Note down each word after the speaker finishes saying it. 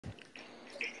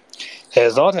Hey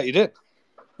Azad, how you doing?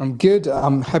 I'm good.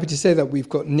 I'm happy to say that we've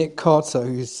got Nick Carter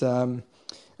who's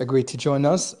agreed to join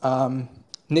us.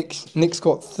 Nick's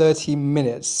got 30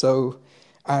 minutes,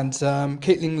 and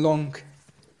Caitlin Long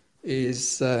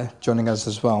is joining us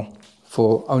as well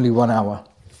for only 1 hour.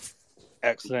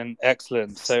 Excellent,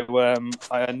 excellent. So,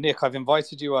 Nick, I've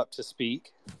invited you up to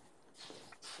speak.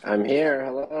 I'm here.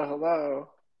 Hello, hello.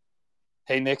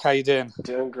 Hey Nick, how you doing?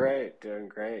 Doing great, doing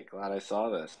great. Glad I saw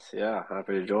this. Yeah,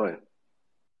 happy to join.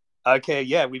 Okay,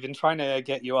 yeah, we've been trying to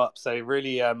get you up. So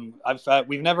really,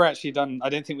 we've never actually done. I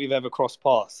don't think we've ever crossed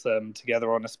paths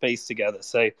together on a space together.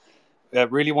 So,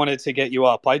 really wanted to get you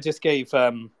up. I just gave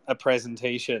a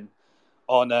presentation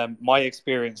on my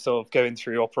experience of going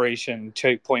through Operation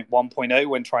Chokepoint 1.0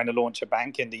 when trying to launch a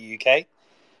bank in the UK.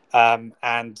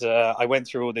 And I went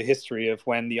through all the history of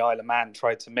when the Isle of Man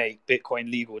tried to make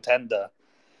Bitcoin legal tender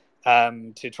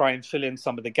to try and fill in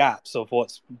some of the gaps of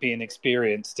what's being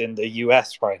experienced in the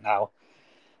US right now.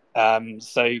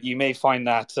 So you may find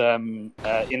that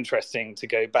interesting to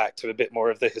go back to a bit more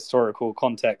of the historical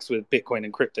context with Bitcoin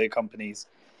and crypto companies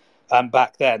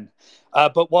back then.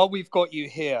 But while we've got you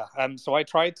here, so I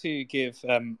tried to give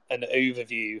an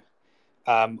overview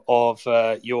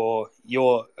of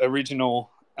your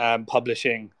original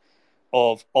publishing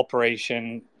of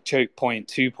Operation Chokepoint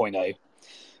 2.0.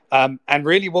 And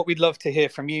really, what we'd love to hear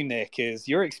from you, Nick, is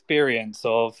your experience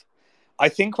of. I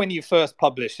think when you first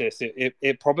published this,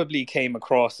 it probably came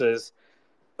across as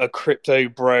a crypto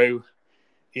bro,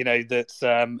 that's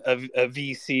a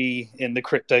VC in the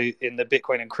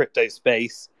Bitcoin and crypto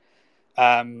space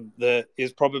that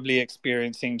is probably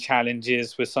experiencing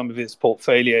challenges with some of its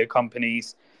portfolio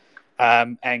companies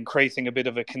and creating a bit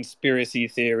of a conspiracy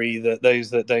theory that those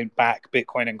that don't back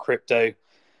Bitcoin and crypto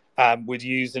would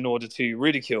use in order to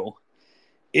ridicule,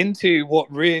 into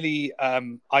what really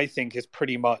I think is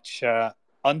pretty much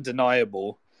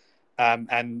undeniable,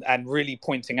 and really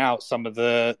pointing out some of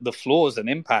the flaws and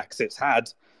impacts it's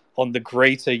had on the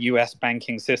greater US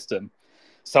banking system.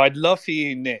 So I'd love for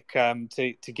you, Nick,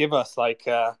 to give us like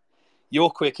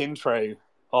your quick intro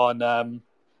on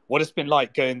what it's been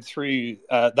like going through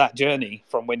that journey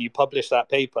from when you published that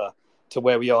paper to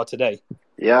where we are today.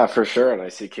 Yeah, for sure. And I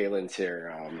see Caitlin's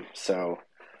here. So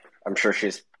I'm sure she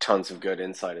has tons of good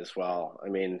insight as well. I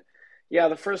mean, yeah,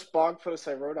 the first blog post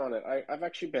I wrote on it, I've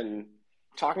actually been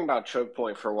talking about choke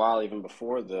point for a while, even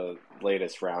before the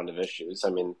latest round of issues.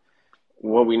 I mean,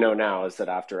 what we know now is that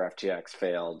after FTX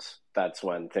failed, that's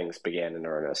when things began in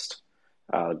earnest.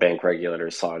 The bank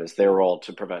regulators saw it as their role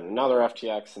to prevent another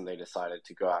FTX, and they decided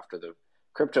to go after the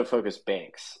crypto-focused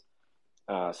banks.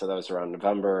 So that was around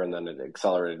November, and then it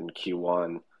accelerated in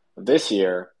Q1 of this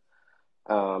year.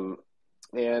 Um,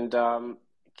 and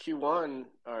Q1,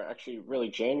 or actually really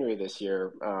January this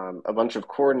year, a bunch of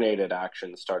coordinated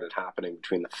actions started happening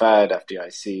between the Fed,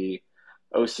 FDIC,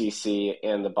 OCC,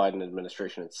 and the Biden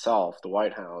administration itself, the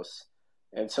White House.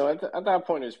 And so at that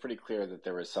point, it was pretty clear that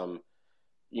there was some,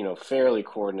 fairly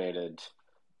coordinated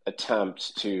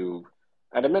attempt to,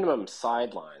 at a minimum,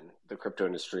 sideline the crypto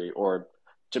industry or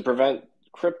to prevent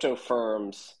crypto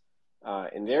firms,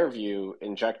 in their view,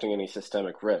 injecting any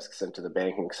systemic risks into the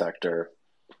banking sector.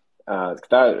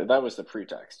 That was the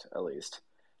pretext, at least.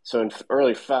 So in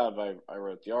early Feb, I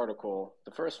wrote the article,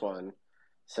 the first one,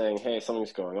 saying, hey,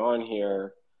 something's going on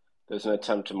here. There's an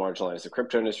attempt to marginalize the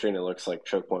crypto industry, and it looks like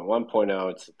Chokepoint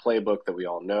 1.0. It's the playbook that we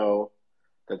all know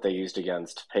that they used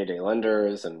against payday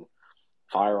lenders and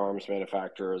firearms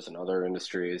manufacturers and other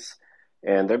industries.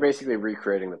 And they're basically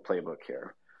recreating the playbook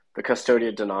here. The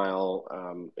custodial denial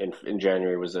in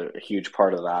January was a huge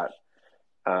part of that.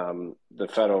 The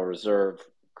Federal Reserve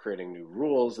creating new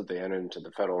rules that they enter into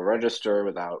the Federal Register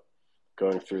without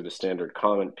going through the standard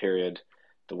comment period.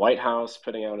 The White House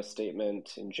putting out a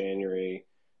statement in January,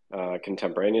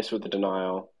 contemporaneous with the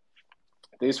denial.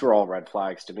 These were all red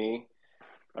flags to me.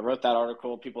 I wrote that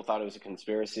article. People thought it was a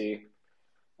conspiracy.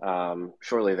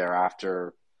 Shortly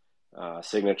thereafter,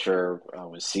 Signature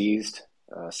was seized.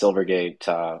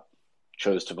 Silvergate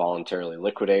chose to voluntarily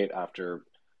liquidate after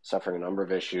suffering a number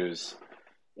of issues.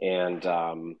 And,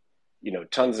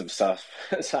 tons of stuff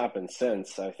has happened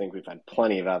since. I think we've had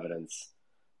plenty of evidence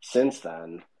since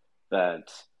then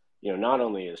that, not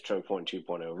only is Chokepoint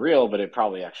 2.0 real, but it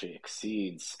probably actually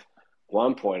exceeds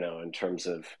 1.0 in terms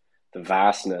of the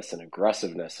vastness and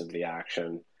aggressiveness of the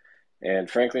action. And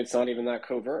frankly, it's not even that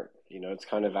covert. It's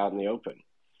kind of out in the open.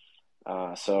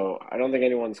 So I don't think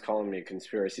anyone's calling me a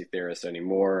conspiracy theorist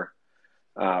anymore.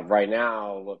 Right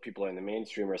now, what people in the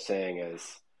mainstream are saying is,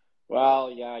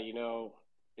 well, yeah,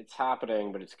 it's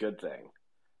happening, but it's a good thing.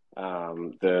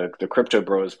 The crypto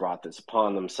bros brought this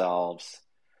upon themselves.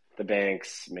 the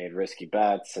banks made risky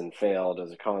bets and failed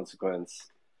as a consequence.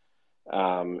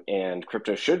 And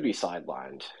crypto should be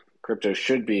sidelined. Crypto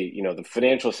should be, the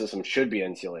financial system should be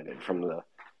insulated from the,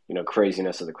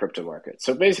 craziness of the crypto market.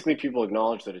 So basically, people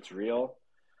acknowledge that it's real,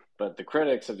 but the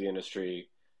critics of the industry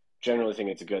generally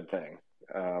think it's a good thing.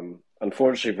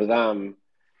 Unfortunately for them,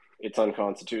 it's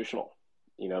unconstitutional.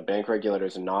 Bank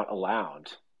regulators are not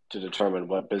allowed to determine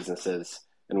what businesses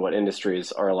and what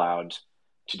industries are allowed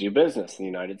to do business in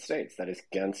the United States. That is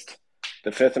against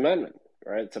the Fifth Amendment,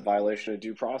 right? It's a violation of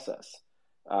due process.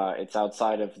 It's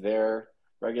outside of their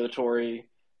regulatory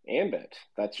ambit.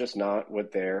 That's just not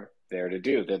what they're there to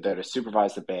do. They're there to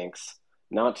supervise the banks,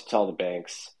 not to tell the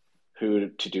banks who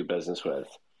to do business with.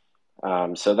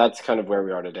 So that's kind of where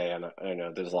we are today. And I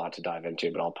know there's a lot to dive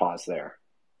into, but I'll pause there.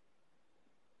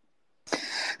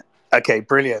 Okay,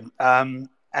 brilliant.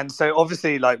 And so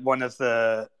obviously, like one of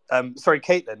the sorry,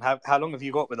 Caitlin, how long have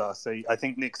you got with us? So I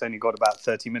think Nick's only got about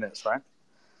 30 minutes, right?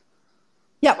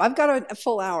 Yeah, I've got a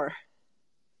full hour.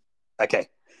 Okay,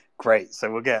 great.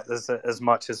 So we'll get as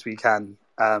much as we can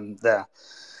there.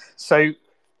 So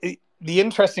the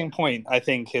interesting point, I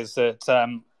think, is that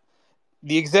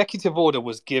the executive order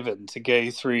was given to go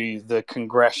through the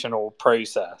congressional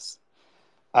process.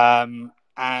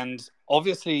 And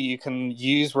obviously, you can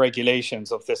use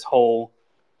regulations of this whole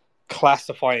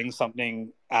classifying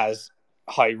something as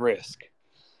high risk.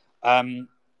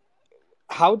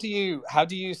 How do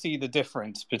you see the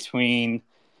difference between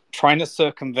trying to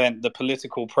circumvent the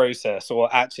political process or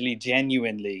actually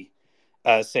genuinely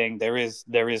saying there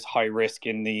is high risk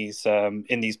in these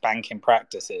banking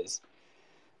practices,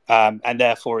 and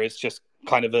therefore it's just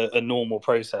kind of a normal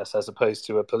process as opposed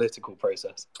to a political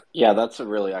process? Yeah, that's a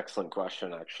really excellent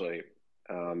question, actually.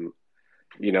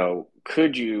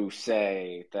 Could you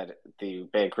say that the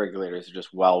bank regulators are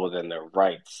just well within their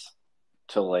rights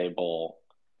to label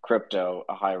crypto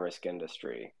a high-risk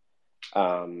industry?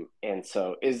 And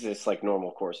so is this like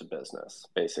normal course of business,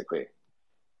 basically?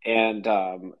 And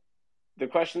the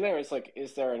question there is like,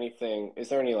 is there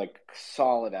any like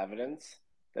solid evidence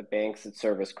that banks that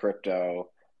service crypto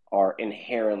are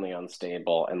inherently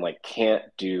unstable and like can't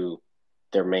do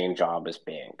their main job as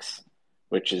banks,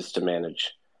 which is to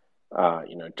manage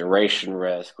duration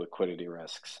risk, liquidity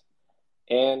risks?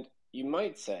 And you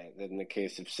might say that in the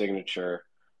case of Signature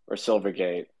or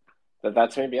Silvergate,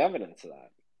 that's maybe evidence of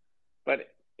that. But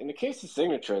in the case of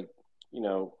Signature,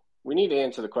 we need to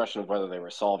answer the question of whether they were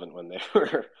solvent when they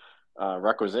were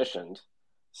requisitioned.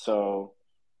 So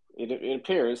it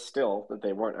appears still that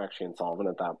they weren't actually insolvent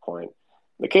at that point.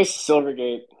 In the case of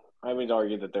Silvergate, I would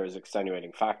argue that there's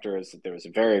extenuating factors, that there was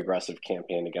a very aggressive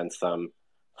campaign against them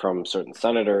from certain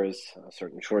senators,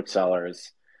 certain short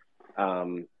sellers,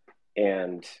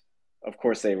 and of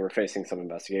course they were facing some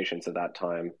investigations at that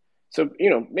time. So,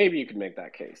 maybe you could make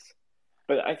that case.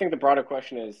 But I think the broader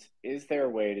question is there a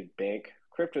way to bank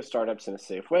crypto startups in a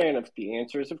safe way? And if the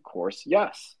answer is, of course,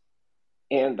 yes.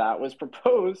 And that was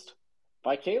proposed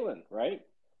by Caitlin, right?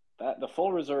 That the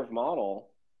full reserve model,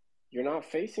 you're not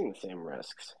facing the same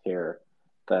risks here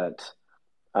that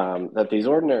these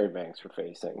ordinary banks were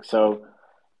facing. So,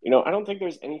 I don't think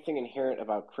there's anything inherent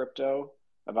about crypto,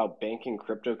 about banking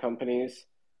crypto companies,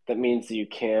 that means that you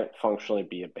can't functionally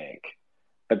be a bank.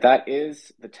 But that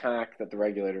is the tack that the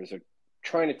regulators are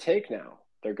trying to take now.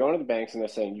 They're going to the banks and they're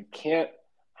saying, you can't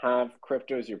have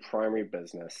crypto as your primary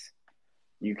business.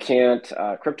 You can't,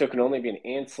 crypto can only be an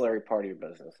ancillary part of your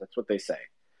business. That's what they say.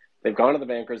 They've gone to the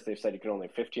bankers, they've said you can only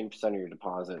have 15% of your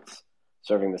deposits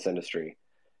serving this industry.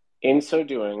 In so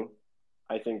doing,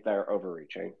 I think they're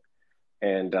overreaching.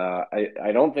 And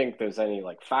I don't think there's any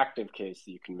like factive case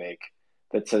that you can make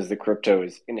that says the crypto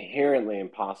is inherently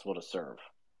impossible to serve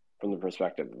from the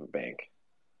perspective of a bank.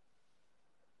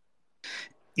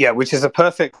 Yeah, which is a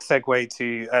perfect segue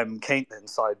to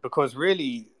Caitlin's side, because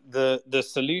really the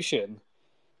solution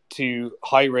to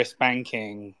high risk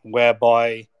banking,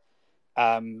 whereby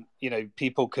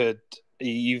people could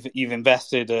you've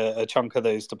invested a chunk of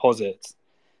those deposits,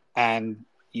 and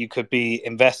you could be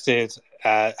invested,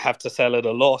 have to sell at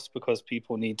a loss because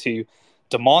people need to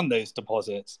demand those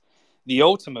deposits. The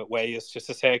ultimate way is just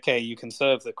to say, okay, you can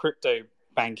serve the crypto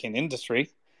banking industry,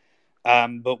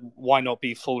 but why not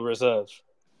be full reserve?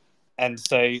 And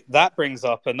so that brings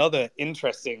up another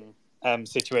interesting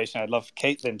situation I'd love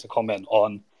Caitlin to comment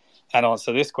on and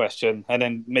answer this question. And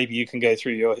then maybe you can go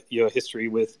through your history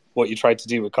with what you tried to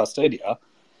do with Custodia.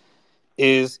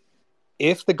 Is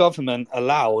if the government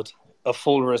allowed a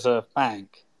full reserve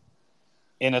bank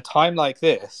in a time like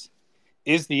this,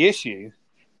 is the issue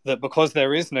that because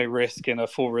there is no risk in a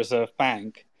full reserve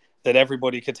bank, that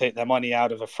everybody could take their money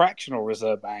out of a fractional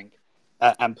reserve bank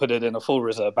and put it in a full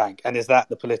reserve bank? And is that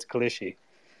the political issue?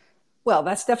 Well,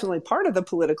 that's definitely part of the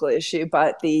political issue,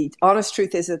 but the honest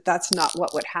truth is that that's not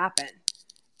what would happen.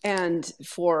 And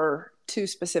for two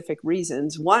specific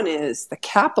reasons. One is the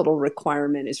capital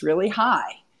requirement is really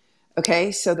high.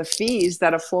 Okay, so the fees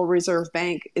that a full reserve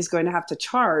bank is going to have to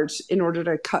charge in order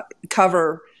to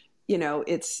cover,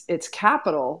 its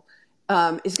capital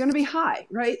is going to be high,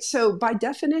 right? So by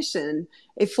definition,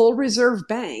 a full reserve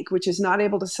bank, which is not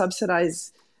able to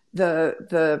subsidize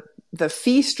the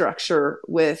fee structure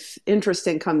with interest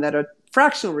income that a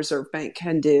fractional reserve bank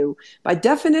can do, by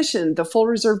definition, the full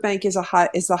reserve bank is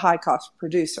the high cost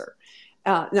producer.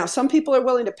 Now, some people are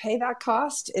willing to pay that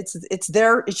cost.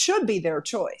 It should be their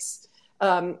choice.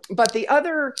 But the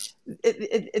other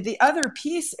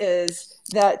piece is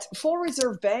that full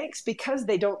reserve banks, because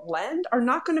they don't lend, are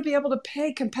not going to be able to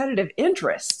pay competitive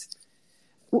interest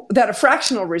that a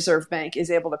fractional reserve bank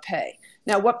is able to pay.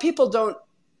 Now, what people don't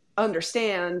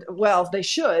understand, well, they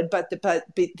should, but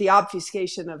the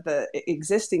obfuscation of the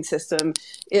existing system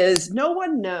is no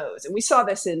one knows, and we saw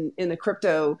this in the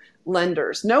crypto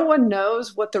lenders, no one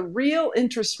knows what the real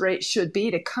interest rate should be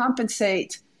to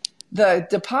compensate the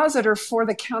depositor for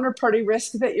the counterparty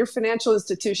risk that your financial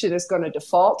institution is going to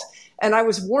default. And I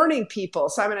was warning people,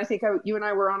 Simon, I think you and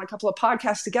I were on a couple of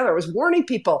podcasts together. I was warning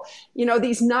people,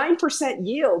 these 9%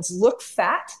 yields look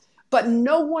fat, but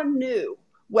no one knew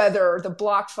whether the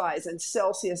BlockFis and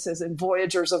Celsiuses and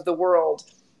Voyagers of the world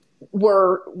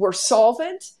were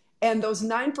solvent, and those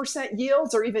 9%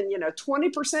 yields or even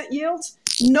 20% yields,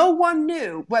 no one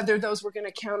knew whether those were going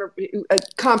to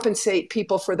compensate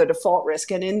people for the default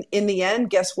risk. And in the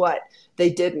end, guess what? They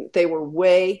didn't. They were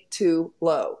way too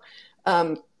low.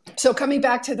 So coming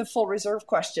back to the full reserve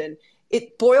question,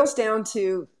 it boils down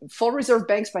to full reserve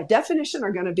banks by definition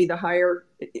are going to be the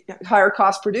higher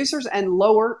cost producers and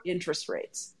lower interest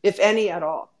rates, if any at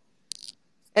all.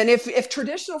 And if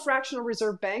traditional fractional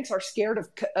reserve banks are scared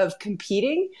of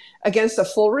competing against a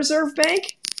full reserve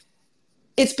bank,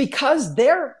 it's because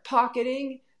they're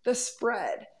pocketing the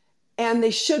spread, and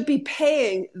they should be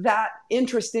paying that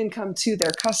interest income to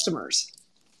their customers.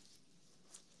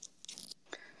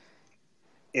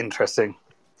 Interesting.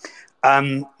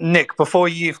 Nick, before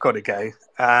you've got to go,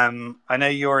 I know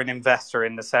you're an investor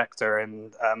in the sector,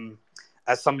 and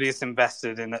as somebody who's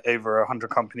invested in over 100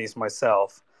 companies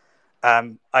myself,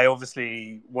 I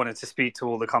obviously wanted to speak to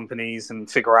all the companies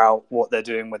and figure out what they're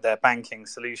doing with their banking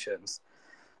solutions.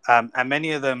 And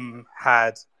many of them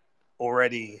had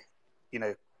already,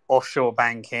 offshore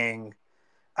banking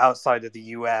outside of the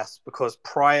US, because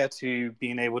prior to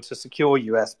being able to secure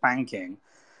US banking,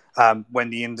 when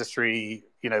the industry,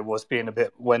 was being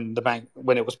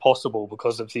when it was possible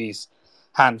because of these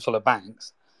handful of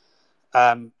banks,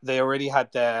 they already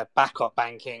had their backup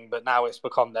banking, but now it's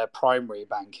become their primary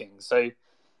banking. So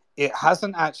it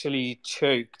hasn't actually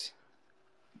choked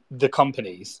the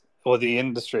companies or the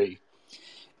industry.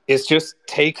 It's just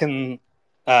taken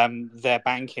their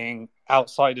banking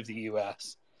outside of the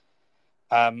US.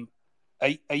 Are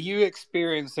you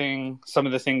experiencing some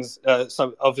of the things?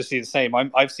 So obviously the same.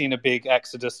 I've seen a big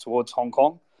exodus towards Hong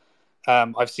Kong.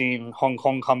 I've seen Hong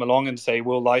Kong come along and say,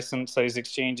 we'll license those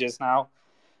exchanges now.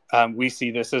 We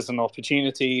see this as an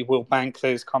opportunity. We'll bank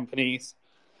those companies.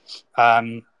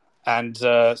 So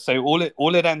all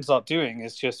it ends up doing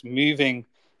is just moving,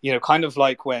 kind of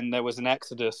like when there was an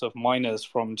exodus of miners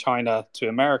from China to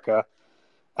America.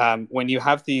 When you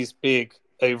have these big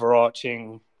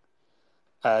overarching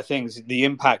things, the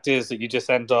impact is that you just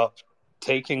end up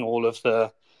taking all of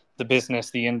the business,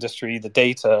 the industry, the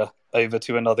data over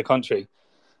to another country.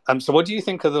 So what do you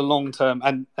think of the long term?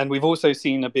 And we've also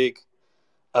seen a big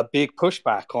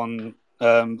pushback on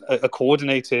a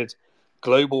coordinated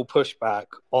global pushback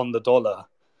on the dollar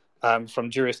from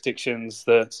jurisdictions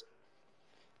that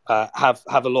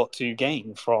have a lot to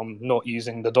gain from not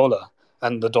using the dollar,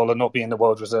 and the dollar not being the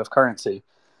world reserve currency.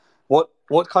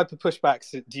 What type of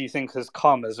pushbacks do you think has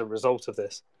come as a result of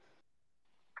this?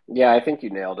 Yeah, I think you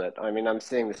nailed it. I mean, I'm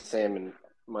seeing the same in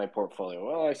my portfolio.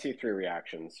 Well, I see three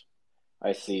reactions.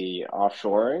 I see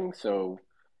offshoring. So,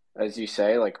 as you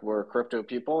say, like, we're crypto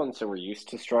people, and so we're used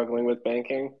to struggling with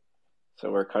banking. So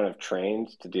we're kind of trained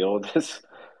to deal with this.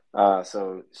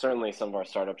 So certainly some of our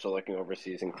startups are looking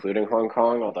overseas, including Hong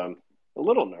Kong, although I'm a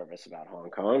little nervous about Hong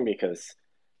Kong because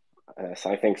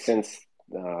I think since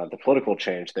the political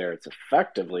change there, it's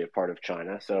effectively a part of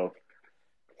China. So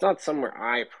it's not somewhere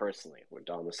I personally would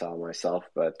domicile myself,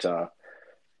 but I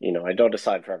don't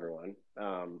decide for everyone.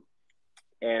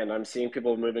 And I'm seeing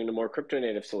people moving to more crypto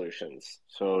native solutions.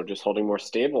 So just holding more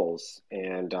stables,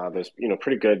 and there's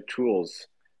pretty good tools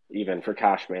even for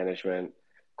cash management.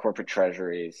 corporate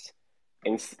treasuries,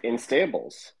 in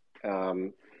stables.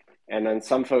 And then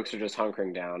some folks are just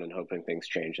hunkering down and hoping things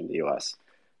change in the US.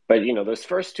 But, those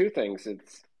first two things,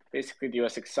 it's basically the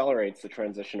US accelerates the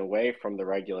transition away from the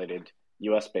regulated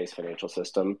US-based financial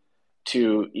system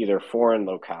to either foreign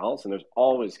locales, and there's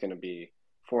always going to be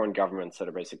foreign governments that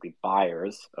are basically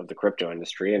buyers of the crypto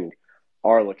industry and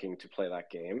are looking to play that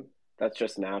game. That's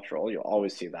just natural. You'll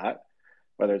always see that,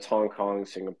 whether it's Hong Kong,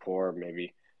 Singapore,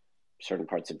 maybe certain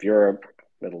parts of Europe,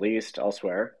 Middle East,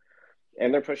 elsewhere.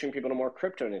 And they're pushing people to more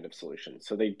crypto native solutions.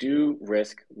 So they do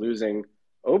risk losing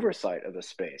oversight of the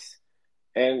space.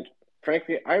 And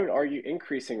frankly, I would argue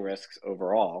increasing risks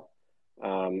overall.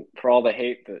 For all the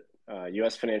hate that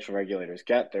US financial regulators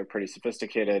get, they're pretty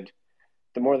sophisticated.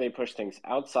 The more they push things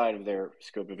outside of their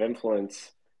scope of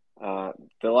influence, the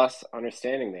less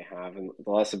understanding they have and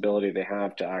the less ability they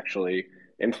have to actually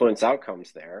influence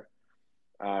outcomes there.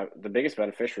 The biggest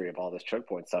beneficiary of all this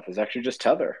Chokepoint stuff is actually just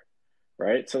Tether,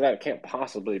 right? So that can't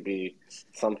possibly be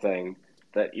something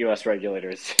that U.S.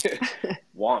 regulators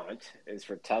want, is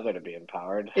for Tether to be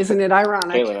empowered. Isn't it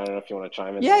ironic? Caitlin, I don't know if you want to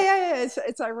chime in. Yeah.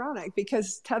 It's ironic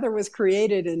because Tether was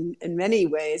created in many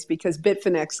ways because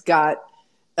Bitfinex got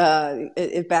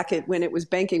when it was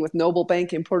banking with Noble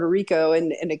Bank in Puerto Rico,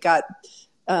 and it got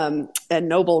and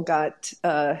Noble got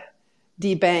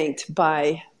debanked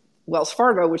by Wells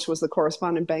Fargo, which was the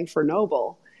correspondent bank for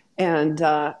Noble, and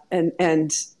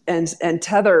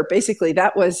Tether. Basically,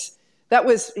 that was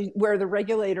where the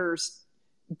regulators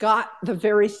got the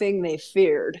very thing they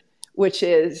feared, which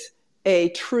is a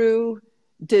true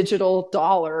digital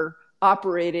dollar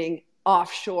operating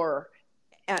offshore.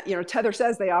 Tether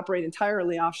says they operate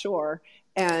entirely offshore,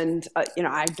 and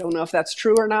I don't know if that's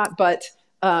true or not, but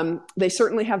they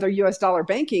certainly have their U.S. dollar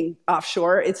banking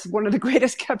offshore. It's one of the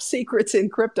greatest kept secrets in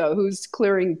crypto, who's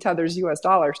clearing Tether's U.S.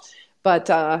 dollars. But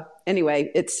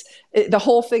anyway, the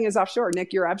whole thing is offshore.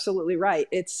 Nick, you're absolutely right.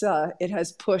 It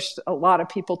has pushed a lot of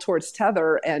people towards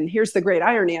Tether. And here's the great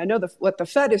irony. I know what the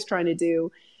Fed is trying to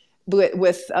do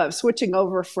with switching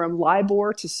over from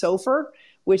LIBOR to SOFR,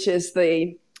 which is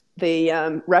the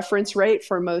reference rate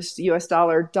for most U.S.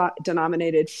 dollar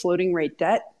denominated floating rate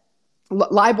debt.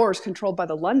 LIBOR is controlled by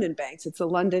the London banks. It's the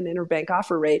London Interbank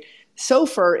Offer Rate.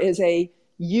 SOFR is a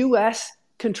U.S.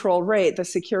 controlled rate, the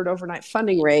Secured Overnight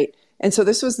Funding Rate. And so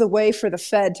this was the way for the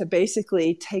Fed to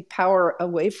basically take power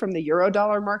away from the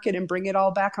Eurodollar market and bring it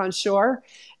all back on shore.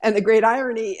 And the great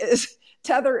irony is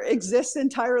Tether exists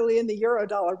entirely in the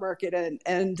Eurodollar market,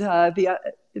 and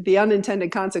the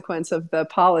unintended consequence of the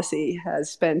policy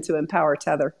has been to empower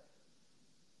Tether.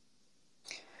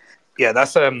 Yeah,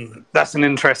 that's an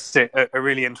interesting, a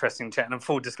really interesting chat. And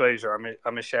full disclosure,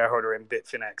 I'm a shareholder in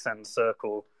Bitfinex and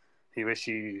Circle, who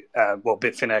issue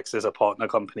Bitfinex is a partner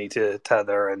company to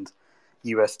Tether, and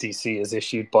USDC is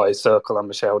issued by Circle. I'm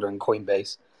a shareholder in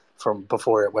Coinbase from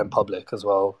before it went public as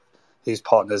well, who's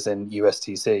partners in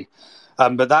USDC.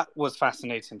 But that was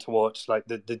fascinating to watch, like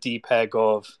the depeg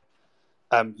of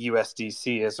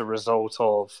USDC as a result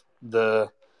of the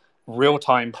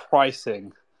real-time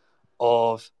pricing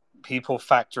of people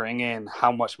factoring in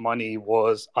how much money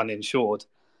was uninsured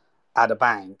at a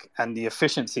bank and the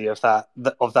efficiency of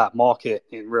that market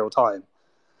in real time.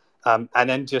 And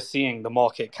then just seeing the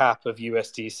market cap of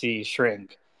USDC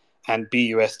shrink and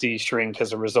BUSD shrink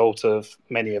as a result of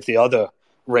many of the other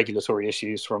regulatory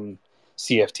issues from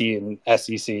CFT and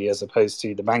SEC as opposed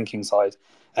to the banking side,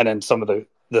 and then some of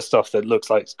the stuff that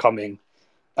looks like it's coming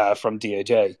from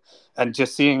DOJ, and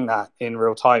just seeing that in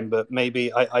real time. But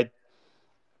maybe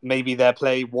maybe their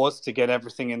play was to get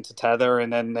everything into Tether,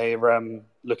 and then they're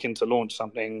looking to launch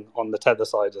something on the Tether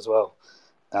side as well,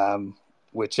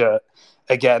 which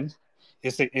again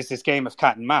is this game of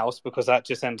cat and mouse, because that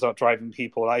just ends up driving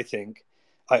people. I think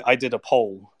I did a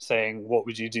poll saying, what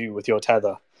would you do with your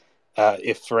Tether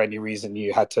if for any reason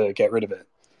you had to get rid of it?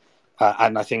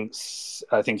 And I think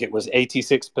it was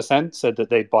 86% said that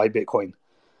they'd buy Bitcoin.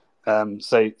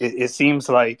 So it seems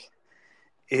like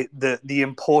the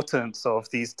importance of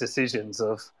these decisions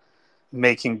of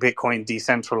making Bitcoin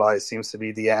decentralized seems to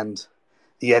be the end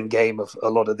game of a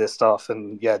lot of this stuff,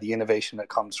 and the innovation that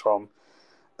comes from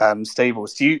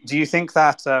stables. Do you think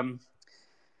that?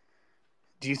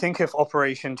 Do you think if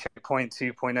Operation Chokepoint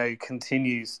 2.0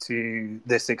 continues to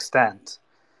this extent,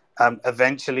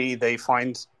 eventually they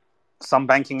find some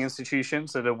banking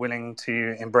institutions that are willing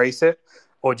to embrace it,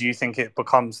 or do you think it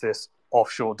becomes this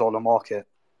offshore dollar market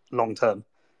long term?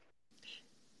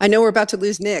 I know we're about to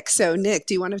lose Nick. So Nick,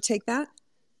 do you want to take that?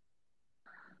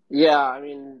 Yeah, I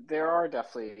mean, there are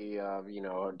definitely, a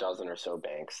dozen or so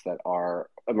banks that are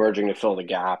emerging to fill the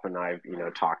gap, and I've,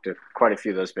 talked to quite a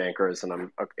few of those bankers, and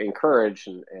I'm encouraged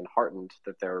and heartened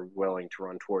that they're willing to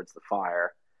run towards the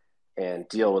fire and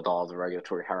deal with all the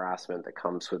regulatory harassment that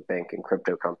comes with bank and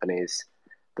crypto companies.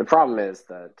 The problem is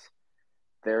that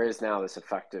there is now this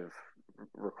effective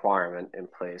requirement in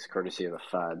place, courtesy of the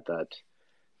Fed, that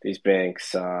these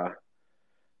banks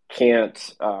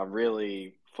can't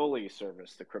really fully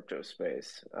service the crypto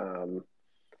space.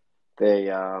 They,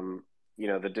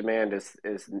 the demand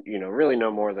is really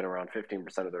no more than around 15%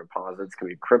 of their deposits can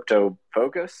be crypto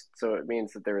focused. So it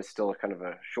means that there is still a kind of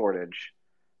a shortage.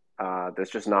 There's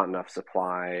just not enough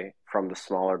supply from the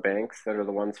smaller banks that are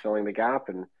the ones filling the gap,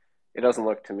 and it doesn't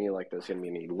look to me like there's going to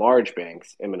be any large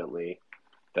banks imminently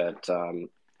that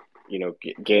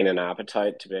gain an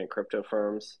appetite to bank crypto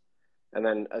firms. And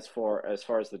then as far as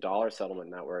the dollar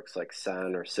settlement networks like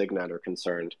Sen or Signet are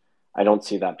concerned, I don't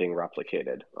see that being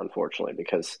replicated, unfortunately,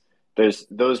 because there's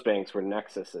those banks were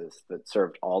nexuses that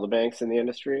served all the banks in the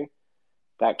industry.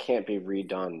 That can't be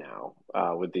redone now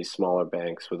with these smaller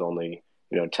banks with only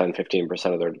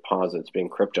 10-15% of their deposits being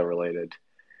crypto related.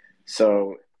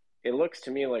 So it looks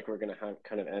to me like we're going to have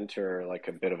kind of enter like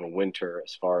a bit of a winter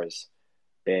as far as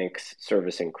banks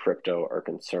servicing crypto are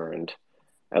concerned,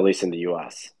 at least in the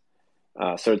U.S.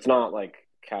 So it's not like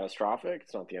catastrophic.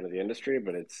 It's not the end of the industry,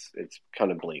 but it's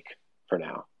kind of bleak for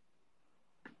now.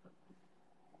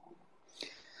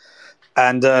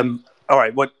 And all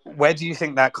right, where do you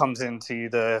think that comes into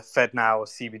the Fed now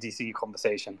CBDC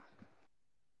conversation?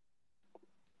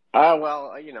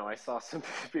 Well, I saw some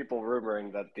people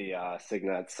rumoring that the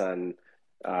Signets and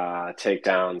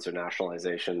takedowns or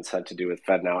nationalizations had to do with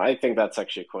FedNow. I think that's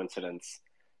actually a coincidence,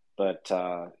 but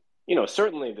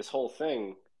certainly this whole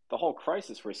thing, the whole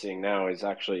crisis we're seeing now, is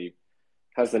actually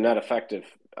has the net effect of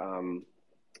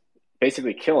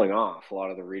basically killing off a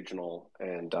lot of the regional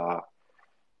and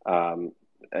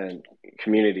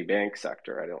community bank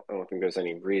sector. I don't think there's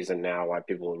any reason now why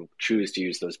people would choose to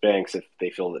use those banks if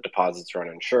they feel that deposits are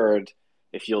uninsured,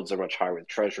 if yields are much higher with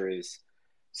treasuries.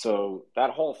 So that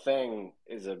whole thing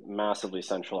is a massively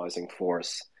centralizing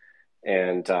force,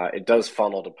 and it does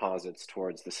funnel deposits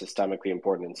towards the systemically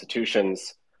important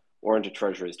institutions or into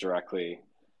treasuries directly.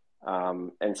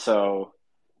 And so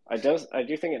I do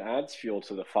think it adds fuel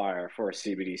to the fire for a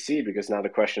CBDC, because now the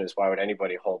question is, why would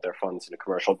anybody hold their funds in a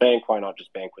commercial bank? Why not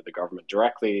just bank with the government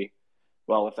directly?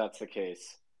 Well, if that's the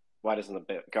case, why doesn't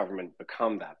the government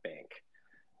become that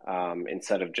bank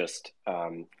instead of just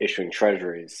issuing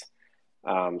treasuries?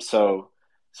 So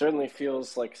certainly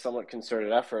feels like somewhat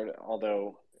concerted effort,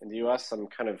 although in the US, I'm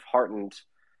kind of heartened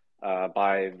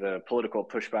by the political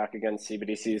pushback against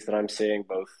CBDCs that I'm seeing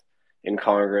both in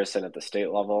Congress and at the state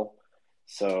level.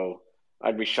 So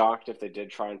I'd be shocked if they did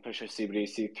try and push a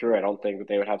CBDC through. I don't think that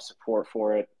they would have support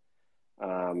for it.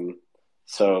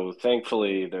 So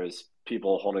thankfully, there's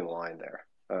people holding the line there,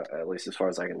 at least as far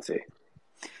as I can see.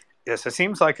 Yes, it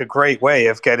seems like a great way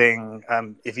of getting,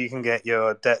 if you can get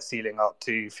your debt ceiling up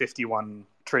to 51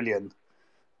 trillion,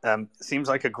 seems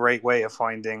like a great way of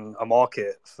finding a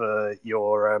market for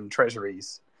your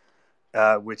treasuries,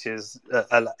 which is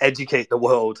educate the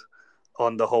world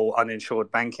on the whole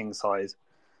uninsured banking side.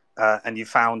 And you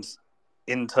found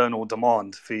internal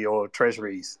demand for your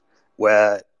treasuries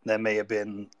where there may have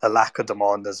been a lack of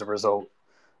demand as a result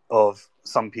of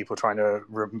some people trying to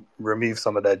remove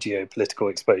some of their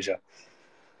geopolitical exposure.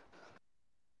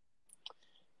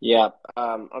 Yeah,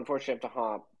 unfortunately, I have to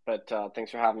hop, but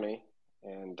thanks for having me,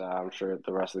 and I'm sure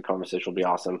the rest of the conversation will be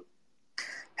awesome.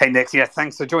 Hey, Nick, yeah,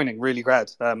 thanks for joining. Really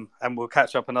glad. And we'll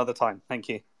catch up another time. Thank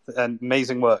you.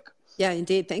 Amazing work. Yeah,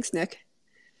 indeed. Thanks, Nick.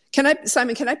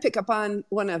 Simon, can I pick up on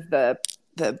one of the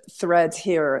threads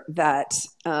here that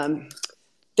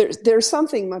there's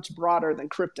something much broader than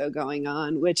crypto going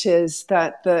on, which is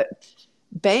that the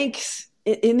banks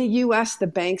in the US, the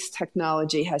banks'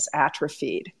 technology has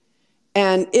atrophied.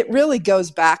 And it really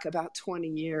goes back about 20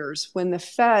 years when the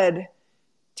Fed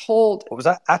told what was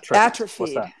that?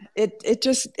 Atrophied. What's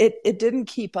that? It didn't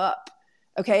keep up.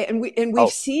 Okay. And we've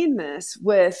seen this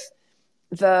with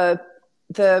the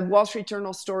Wall Street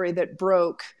Journal story that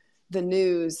broke the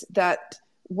news that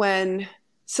when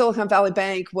Silicon Valley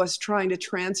Bank was trying to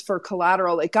transfer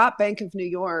collateral, it got Bank of New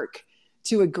York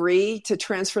to agree to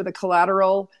transfer the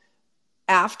collateral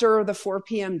after the 4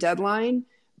 p.m. deadline,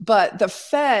 but the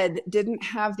Fed didn't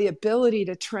have the ability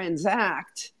to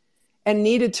transact and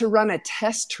needed to run a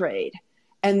test trade.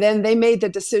 And then they made the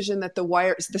decision that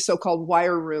the so-called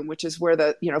wire room, which is where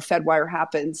the Fed wire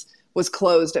happens, was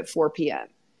closed at 4 p.m.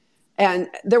 And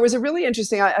there was a really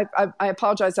interesting, I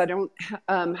apologize, I don't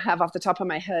have off the top of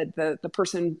my head the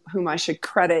person whom I should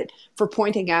credit for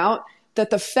pointing out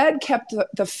that the Fed kept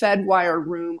the Fed wire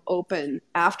room open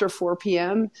after 4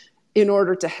 p.m. in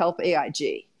order to help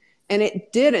AIG. And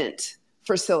it didn't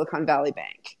for Silicon Valley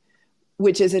Bank,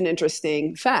 which is an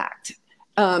interesting fact.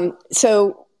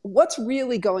 So what's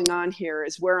really going on here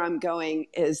is where I'm going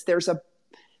is there's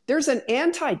an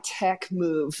anti-tech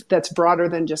move that's broader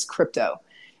than just crypto.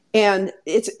 And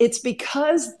it's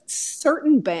because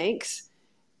certain banks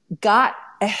got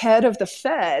ahead of the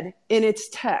Fed in its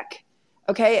tech.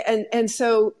 Okay. And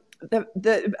so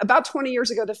about 20 years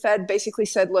ago, the Fed basically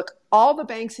said, look, all the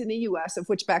banks in the US, of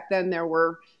which back then there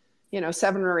were,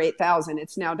 7 or 8,000,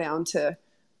 it's now down to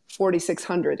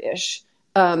 4,600-ish.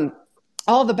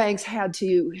 All the banks had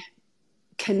to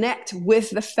connect with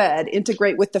the Fed,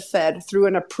 integrate with the Fed through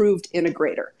an approved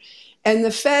integrator. And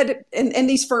the Fed, and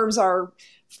these firms are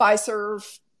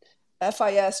Fiserv,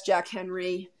 FIS, Jack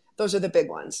Henry, those are the big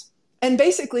ones. And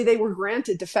basically they were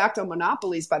granted de facto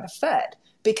monopolies by the Fed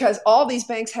because all these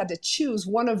banks had to choose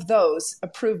one of those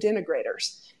approved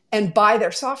integrators and buy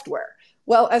their software.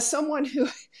 Well, as someone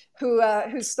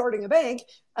who's starting a bank,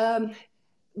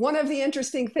 one of the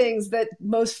interesting things that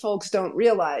most folks don't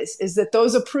realize is that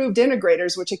those approved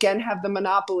integrators, which again have the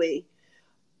monopoly,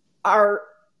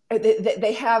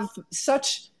 they have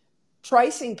such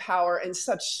pricing power and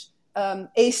such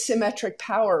asymmetric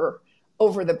power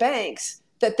over the banks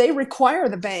that they require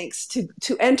the banks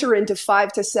to enter into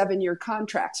 5 to 7 year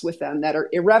contracts with them that are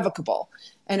irrevocable.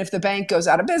 And if the bank goes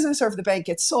out of business or if the bank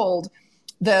gets sold,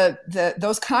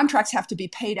 those contracts have to be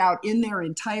paid out in their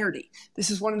entirety.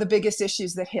 This is one of the biggest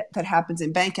issues that happens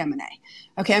in bank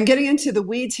M&A. Okay, I'm getting into the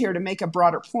weeds here to make a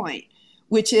broader point,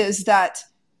 which is that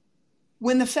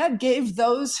when the Fed gave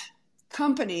those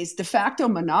companies de facto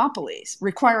monopolies,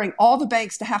 requiring all the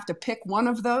banks to have to pick one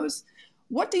of those,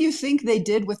 what do you think they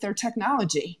did with their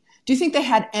technology? Do you think they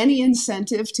had any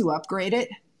incentive to upgrade it?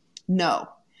 No.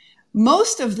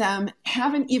 Most of them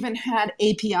haven't even had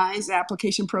APIs,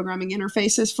 application programming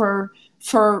interfaces, for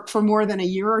more than a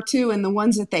year or two, and the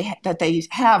ones that they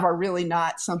have are really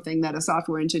not something that a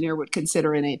software engineer would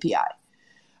consider an API.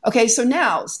 Okay, so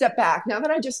now step back. Now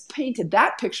that I just painted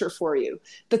that picture for you,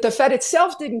 that the Fed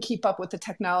itself didn't keep up with the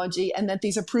technology and that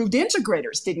these approved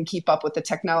integrators didn't keep up with the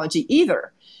technology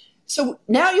either. So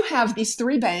now you have these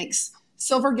three banks,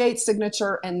 Silvergate,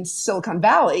 Signature, and Silicon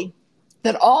Valley,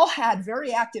 that all had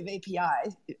very active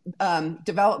API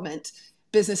development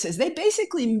businesses. They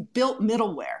basically built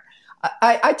middleware.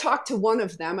 I talked to one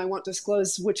of them. I won't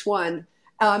disclose which one.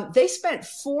 They spent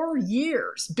 4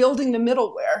 years building the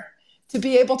middleware to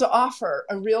be able to offer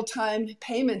a real-time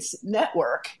payments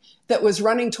network that was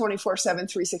running 24/7,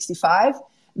 365,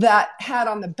 that had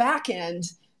on the back end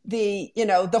the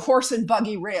horse and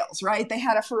buggy rails, right? They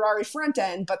had a Ferrari front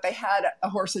end, but they had a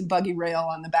horse and buggy rail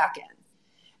on the back end.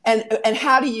 And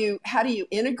how do you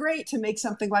integrate to make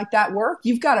something like that work?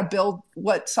 You've got to build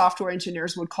what software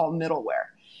engineers would call middleware.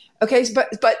 Okay,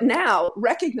 but now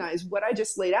recognize what I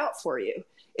just laid out for you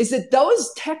is that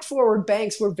those tech forward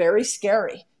banks were very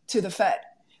scary to the Fed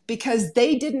because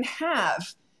they didn't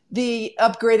have the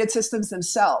upgraded systems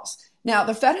themselves. Now,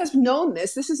 the Fed has known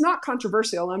this. This is not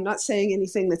controversial. I'm not saying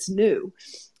anything that's new.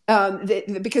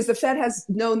 Because the Fed has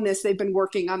known this. They've been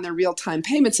working on their real-time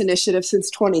payments initiative since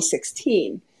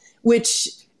 2016, which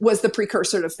was the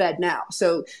precursor to FedNow.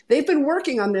 So they've been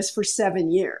working on this for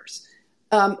 7 years.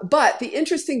 But the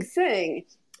interesting thing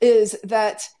is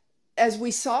that, as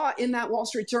we saw in that Wall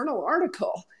Street Journal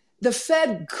article, the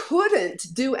Fed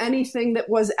couldn't do anything that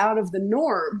was out of the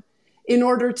norm in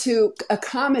order to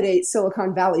accommodate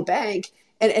Silicon Valley Bank.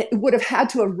 And it would have had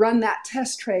to have run that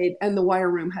test trade, and the wire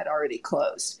room had already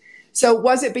closed. So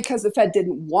was it because the Fed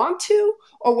didn't want to,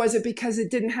 or was it because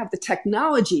it didn't have the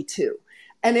technology to?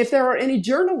 And if there are any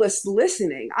journalists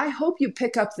listening, I hope you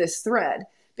pick up this thread,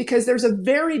 because there's a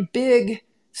very big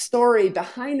story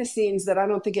behind the scenes that I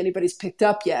don't think anybody's picked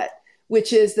up yet,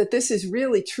 which is that this is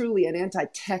really, truly an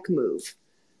anti-tech move,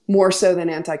 more so than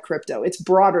anti-crypto. It's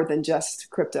broader than just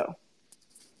crypto.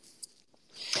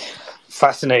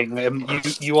 Fascinating.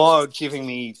 You are giving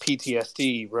me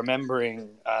PTSD, remembering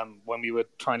when we were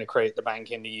trying to create the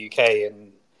bank in the UK,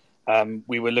 and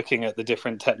we were looking at the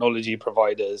different technology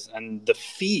providers, and the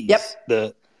fees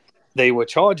that they were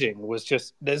charging was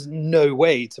just, there's no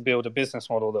way to build a business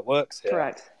model that works here.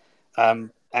 Correct. And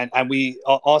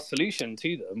our solution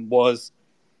to them was,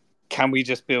 can we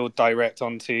just build direct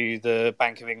onto the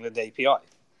Bank of England API?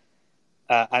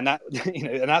 And that,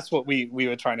 and that's what we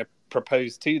were trying to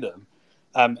propose to them.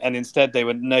 And instead they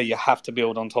would, no, you have to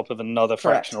build on top of another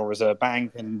fractional reserve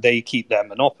bank, and they keep their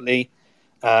monopoly.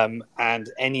 And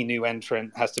any new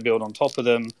entrant has to build on top of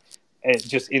them. It's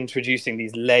just introducing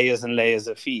these layers and layers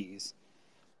of fees,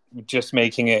 just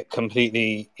making it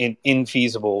completely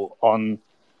infeasible on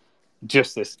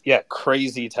just this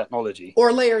crazy technology,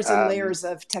 or layers and layers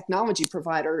of technology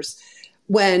providers,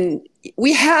 when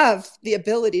we have the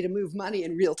ability to move money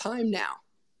in real time now.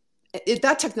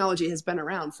 That technology has been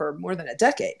around for more than a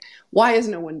decade. Why is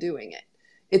no one doing it?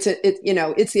 It's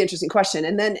the interesting question.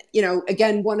 And then,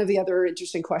 again, one of the other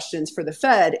interesting questions for the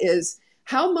Fed is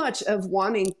how much of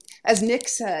wanting, as Nick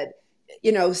said,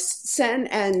 SEN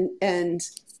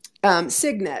and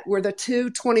Signet were the two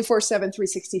 24/7,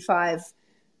 365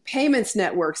 payments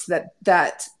networks that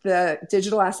the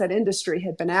digital asset industry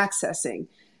had been accessing.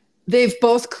 They've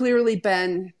both clearly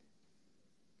been,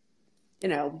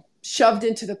 shoved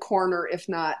into the corner, if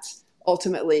not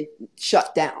ultimately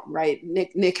shut down, right?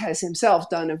 Nick has himself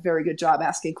done a very good job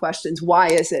asking questions. Why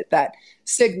is it that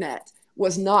Signet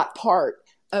was not part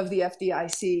of the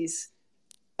FDIC's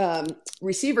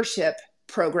receivership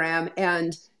program?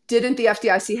 And didn't the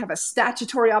FDIC have a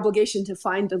statutory obligation to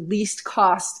find the least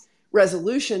cost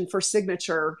resolution for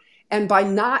Signature? And by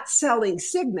not selling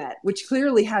Signet, which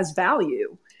clearly has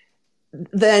value,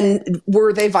 then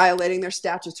were they violating their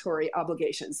statutory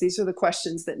obligations? These are the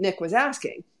questions that Nick was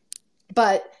asking.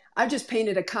 But I've just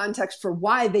painted a context for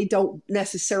why they don't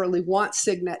necessarily want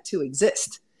Signet to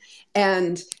exist.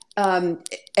 And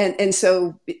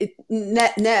so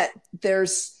net,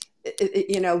 there's,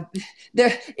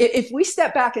 if we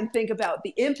step back and think about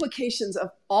the implications of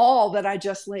all that I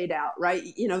just laid out, right?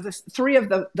 The three of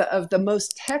the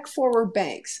most tech forward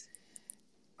banks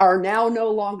are now no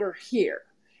longer here.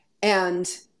 And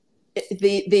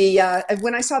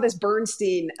when I saw this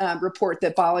Bernstein report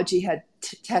that Balaji had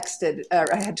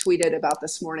had tweeted about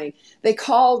this morning, they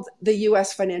called the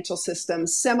U.S. financial system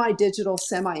semi-digital,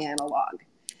 semi-analog.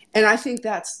 And I think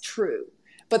that's true.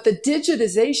 But the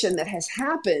digitization that has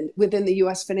happened within the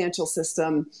U.S. financial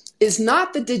system is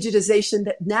not the digitization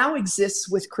that now exists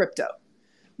with crypto.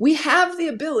 We have the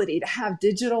ability to have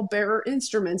digital bearer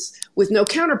instruments with no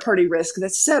counterparty risk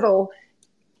that settle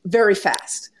very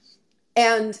fast.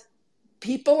 And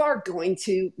people are going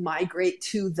to migrate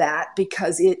to that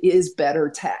because it is better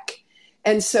tech.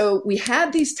 And so we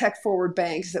had these tech forward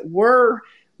banks that were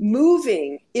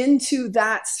moving into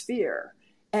that sphere,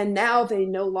 and now they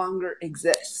no longer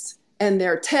exist, and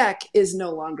their tech is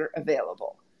no longer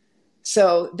available.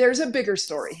 So there's a bigger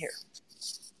story here.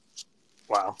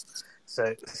 Wow. So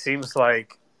it seems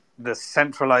like the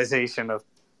centralization of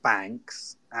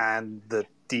banks and the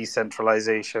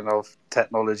decentralization of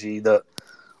technology that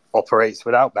operates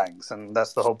without banks, and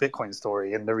that's the whole Bitcoin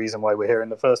story and the reason why we're here in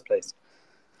the first place.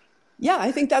 Yeah,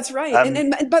 I think that's right.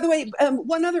 And by the way,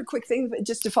 one other quick thing,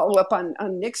 just to follow up on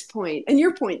Nick's point and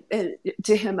your point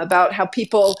to him about how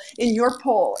people in your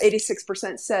poll,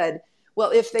 86% said,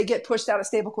 well, if they get pushed out of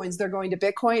stablecoins, they're going to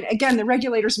Bitcoin. Again, the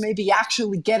regulators may be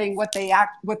actually getting what they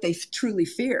truly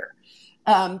fear,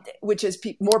 which is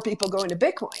more people going to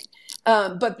Bitcoin.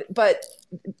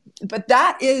 But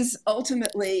that is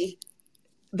ultimately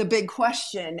the big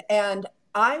question. And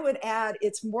I would add,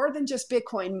 it's more than just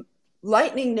Bitcoin.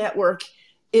 Lightning Network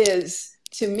is,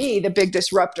 to me, the big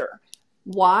disruptor.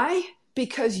 Why?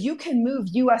 Because you can move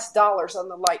US dollars on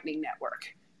the Lightning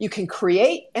Network. You can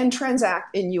create and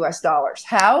transact in US dollars.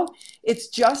 How? It's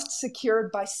just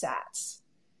secured by sats.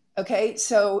 Okay,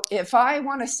 so if I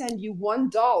want to send you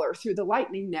 $1 through the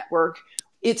Lightning Network,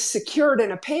 it's secured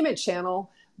in a payment channel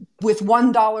with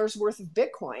 $1 worth of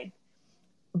Bitcoin.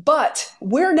 But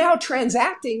we're now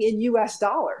transacting in US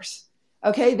dollars.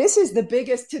 Okay, this is the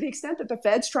biggest, to the extent that the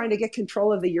Fed's trying to get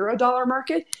control of the Eurodollar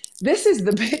market, this is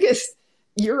the biggest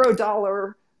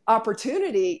Eurodollar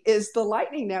opportunity is the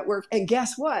Lightning Network. And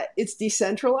guess what? It's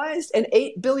decentralized, and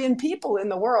 8 billion people in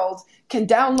the world can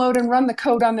download and run the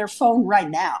code on their phone right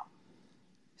now.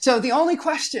 So the only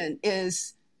question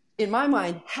is, in my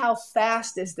mind, how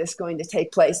fast is this going to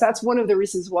take place? That's one of the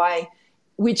reasons why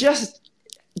we just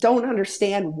don't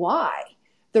understand why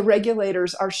the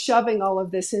regulators are shoving all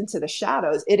of this into the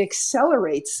shadows. It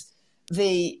accelerates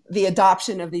the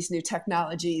adoption of these new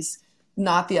technologies,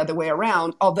 not the other way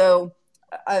around. Although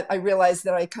I realized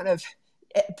that I kind of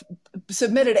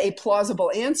submitted a plausible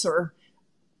answer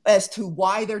as to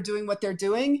why they're doing what they're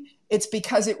doing. It's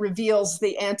because it reveals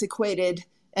the antiquated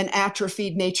and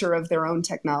atrophied nature of their own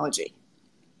technology.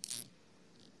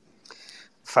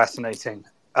 Fascinating.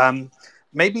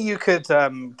 Maybe you could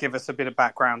give us a bit of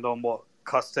background on what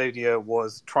Custodia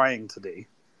was trying to do.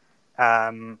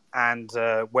 and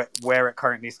where it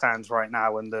currently stands right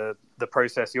now, and the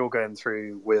process you're going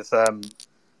through with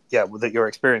that you're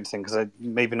experiencing, because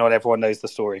maybe not everyone knows the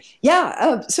story.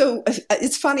 Yeah, so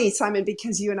it's funny, Simon,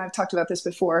 because you and I've talked about this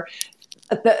before.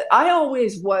 I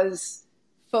always was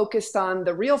focused on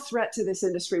the real threat to this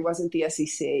industry wasn't the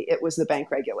SEC, it was the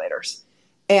bank regulators.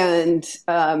 And,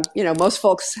 most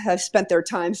folks have spent their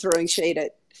time throwing shade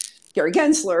at Gary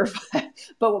Gensler,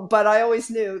 but I always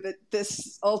knew that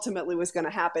this ultimately was going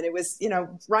to happen. It was,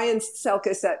 Ryan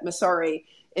Selkis at Masari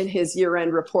in his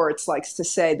year-end reports likes to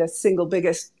say the single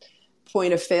biggest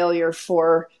point of failure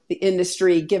for the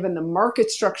industry, given the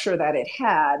market structure that it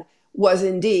had, was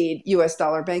indeed U.S.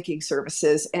 dollar banking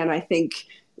services. And I think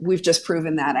we've just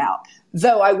proven that out.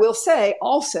 Though I will say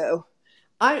also,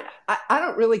 I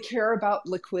don't really care about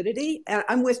liquidity. And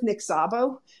I'm with Nick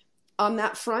Szabo on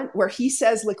that front, where he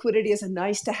says liquidity is a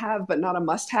nice to have, but not a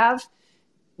must have.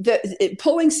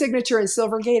 Pulling Signature and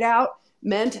Silvergate out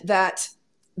meant that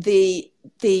the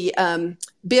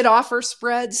bid offer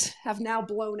spreads have now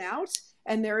blown out,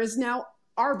 and there is now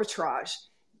arbitrage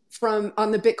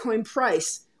on the Bitcoin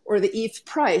price or the ETH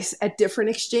price at different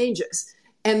exchanges.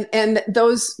 And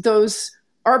those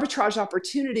arbitrage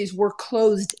opportunities were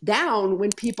closed down when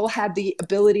people had the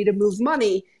ability to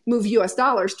move US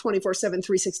dollars 24/7,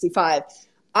 365.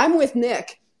 I'm with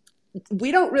Nick.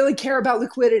 We don't really care about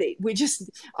liquidity.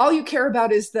 All you care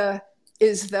about is the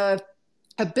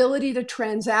ability to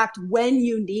transact when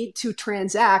you need to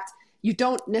transact. You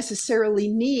don't necessarily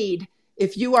need,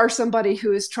 if you are somebody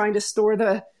who is trying to store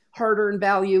the hard-earned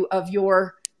value of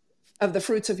the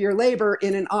fruits of your labor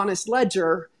in an honest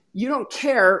ledger, you don't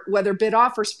care whether bid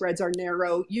offer spreads are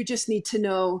narrow. You just need to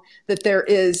know that there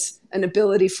is an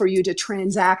ability for you to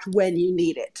transact when you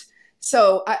need it.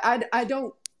 So I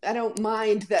don't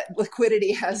mind that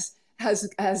liquidity has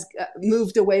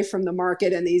moved away from the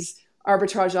market and these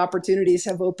arbitrage opportunities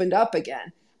have opened up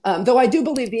again. Though I do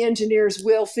believe the engineers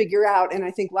will figure out, and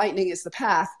I think Lightning is the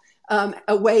path,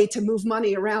 a way to move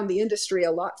money around the industry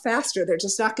a lot faster. They're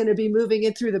just not going to be moving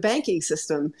it through the banking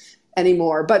system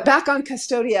anymore. But back on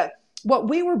Custodia, what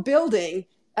we were building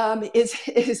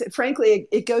is frankly,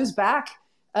 it goes back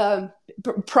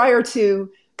prior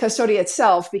to Custodia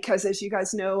itself, because as you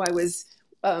guys know, I was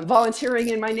volunteering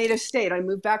in my native state. I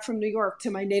moved back from New York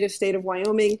to my native state of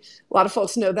Wyoming. A lot of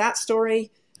folks know that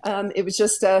story. It was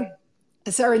just a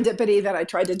serendipity that I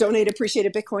tried to donate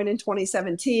appreciated Bitcoin in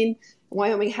 2017.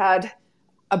 Wyoming had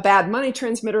a bad money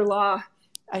transmitter law.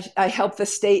 I helped the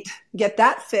state get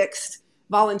that fixed,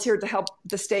 volunteered to help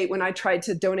the state when I tried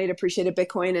to donate appreciated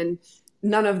Bitcoin, and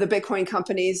none of the Bitcoin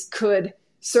companies could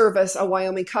service a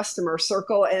Wyoming customer.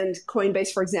 Circle and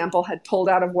Coinbase, for example, had pulled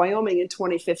out of Wyoming in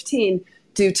 2015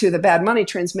 due to the bad money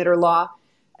transmitter law.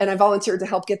 And I volunteered to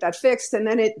help get that fixed. And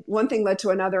then one thing led to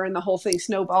another, and the whole thing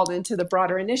snowballed into the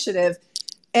broader initiative.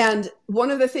 And one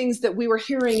of the things that we were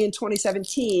hearing in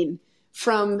 2017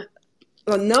 from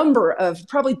a number of,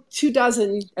 probably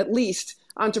 24 at least,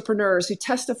 entrepreneurs who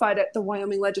testified at the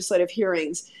Wyoming legislative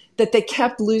hearings, that they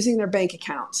kept losing their bank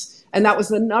accounts. And that was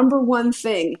the number one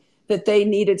thing that they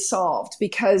needed solved,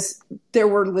 because there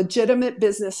were legitimate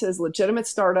businesses, legitimate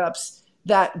startups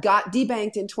that got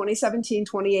debanked in 2017,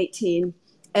 2018,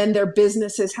 and their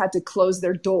businesses had to close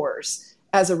their doors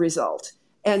as a result.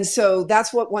 And so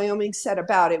that's what Wyoming set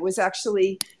about. It was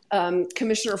actually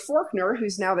Commissioner Faulkner,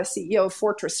 who's now the CEO of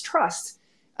Fortress Trust.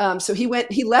 So he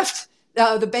left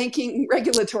the banking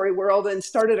regulatory world and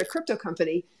started a crypto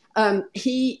company.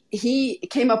 He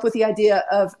came up with the idea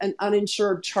of an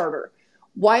uninsured charter.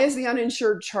 Why is the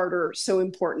uninsured charter so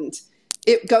important?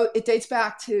 It dates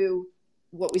back to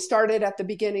what we started at the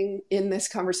beginning in this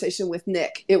conversation with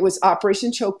Nick. It was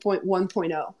Operation Chokepoint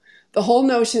 1.0. The whole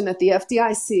notion that the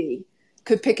FDIC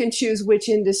could pick and choose which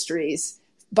industries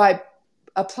by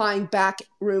applying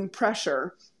backroom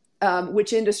pressure,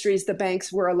 which industries the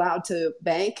banks were allowed to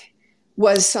bank,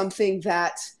 was something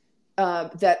that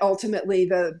ultimately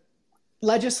the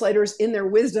legislators, in their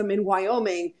wisdom in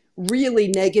Wyoming, really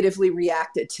negatively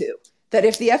reacted to. That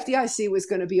if the FDIC was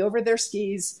going to be over their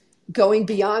skis, going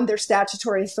beyond their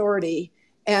statutory authority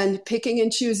and picking and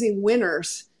choosing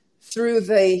winners through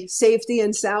the safety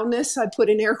and soundness, I put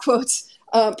in air quotes,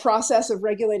 process of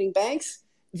regulating banks,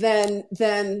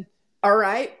 then all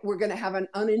right, we're going to have an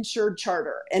uninsured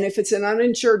charter. And if it's an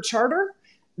uninsured charter,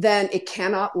 then it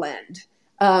cannot lend.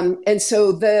 And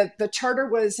so the charter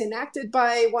was enacted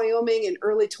by Wyoming in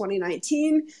early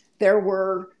 2019. There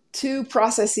were 2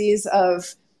 processes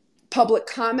of public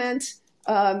comment.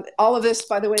 All of this,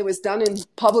 by the way, was done in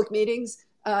public meetings.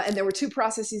 And there were 2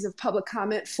 processes of public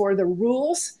comment for the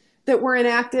rules that were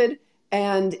enacted.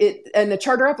 and the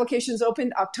charter applications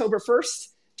opened October 1st,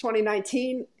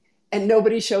 2019, and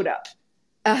nobody showed up.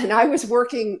 And I was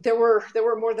working. There were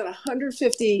more than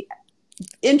 150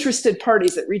 interested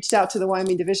parties that reached out to the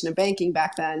Wyoming Division of Banking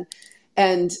back then,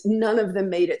 and none of them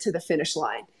made it to the finish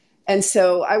line. And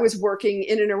so I was working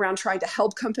in and around trying to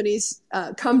help companies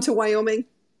come to Wyoming.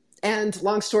 And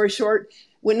long story short,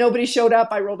 when nobody showed up,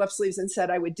 I rolled up sleeves and said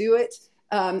I would do it.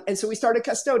 And so we started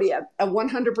Custodia, a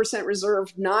 100%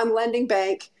 reserve non-lending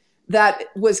bank. That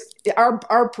was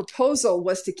our proposal,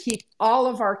 was to keep all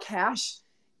of our cash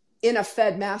in a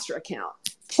Fed master account,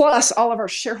 plus all of our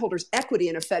shareholders' equity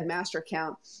in a Fed master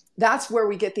account. That's where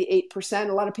we get the 8%.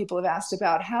 A lot of people have asked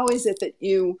about, how is it that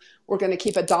you were going to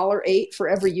keep $1.08 for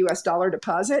every US dollar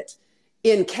deposit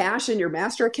in cash in your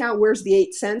master account? Where's the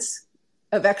 8 cents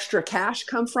of extra cash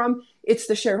come from? It's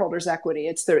the shareholders' equity.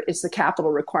 It's the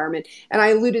capital requirement. And I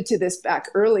alluded to this back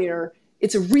earlier.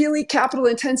 It's a really capital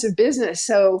intensive business.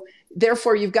 So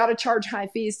therefore, you've got to charge high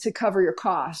fees to cover your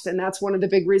cost. And that's one of the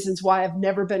big reasons why I've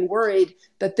never been worried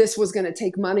that this was going to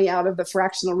take money out of the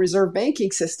fractional reserve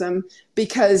banking system,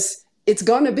 because it's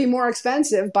going to be more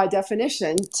expensive by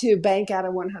definition to bank at a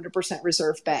 100%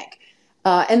 reserve bank.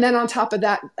 And then on top of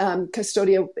that,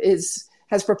 Custodia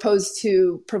has proposed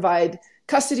to provide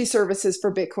custody services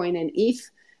for Bitcoin and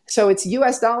ETH. So it's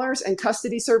US dollars and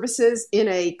custody services in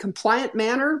a compliant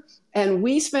manner. And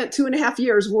we spent 2.5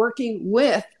 years working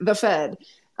with the Fed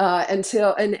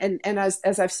until, and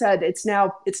as I've said, it's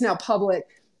now public.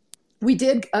 We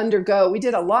did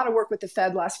a lot of work with the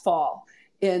Fed last fall.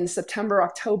 In September,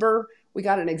 October, we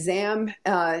got an exam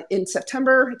in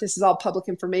September. This is all public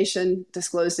information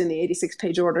disclosed in the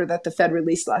 86-page order that the Fed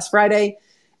released last Friday.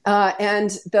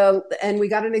 And we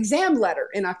got an exam letter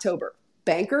in October.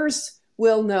 Bankers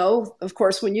will know, of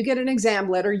course, when you get an exam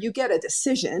letter, you get a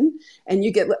decision and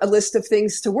you get a list of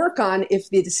things to work on if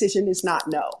the decision is not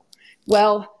no.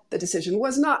 Well, the decision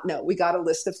was not no. We got a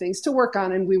list of things to work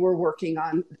on, and we were working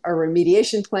on a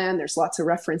remediation plan. There's lots of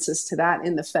references to that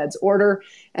in the Fed's order.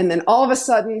 And then all of a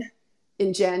sudden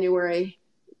in January,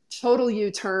 total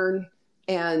U-turn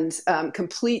and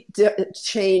complete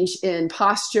change in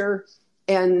posture.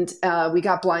 And we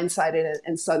got blindsided,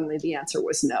 and suddenly the answer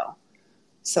was no.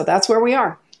 So that's where we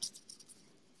are.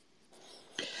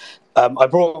 I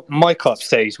brought Mike up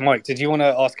stage. Mike, did you want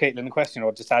to ask Caitlin a question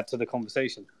or just add to the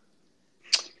conversation?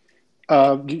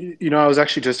 I was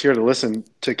actually just here to listen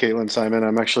to Caitlin, Simon.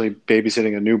 I'm actually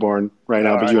babysitting a newborn right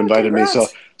now, but you invited me, so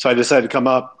I decided to come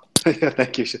up. Yeah,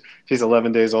 thank you. She's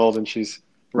 11 days old, and she's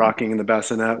rocking in the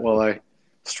bassinet while I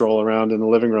stroll around in the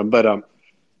living room. But I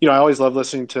always love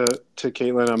listening to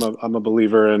Caitlin. I'm a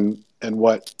believer in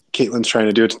what Caitlin's trying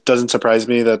to do. It doesn't surprise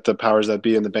me that the powers that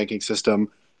be in the banking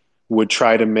system would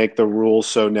try to make the rules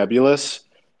so nebulous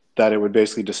that it would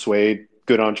basically dissuade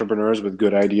good entrepreneurs with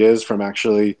good ideas from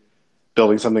actually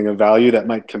building something of value that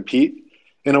might compete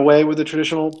in a way with the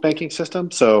traditional banking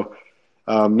system. So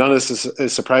none of this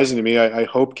is surprising to me. I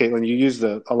hope, Caitlin, you used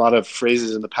a lot of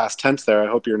phrases in the past tense there. I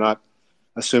hope you're not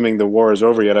assuming the war is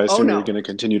over yet. I assume you're going to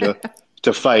continue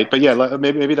to fight. But yeah,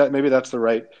 maybe that's the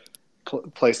right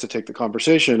place to take the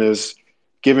conversation, is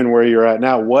given where you're at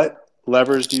now, what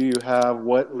levers do you have?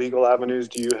 What legal avenues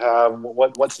do you have?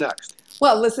 What's next?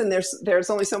 Well, listen, there's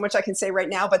only so much I can say right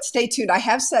now, but stay tuned. I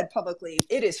have said publicly,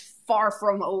 it is far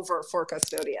from over for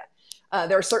Custodia.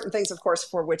 There are certain things, of course,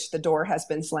 for which the door has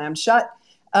been slammed shut,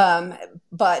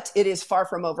 but it is far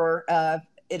from over.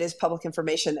 It is public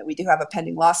information that we do have a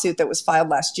pending lawsuit that was filed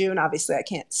last June. Obviously, I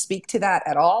can't speak to that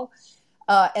at all.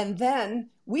 And then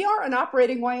we are an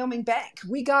operating Wyoming bank.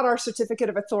 We got our certificate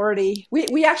of authority.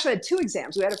 We actually had 2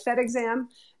 exams. We had a Fed exam.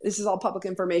 This is all public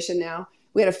information now.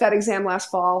 We had a Fed exam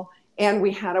last fall, and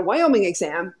we had a Wyoming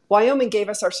exam. Wyoming gave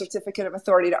us our certificate of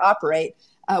authority to operate.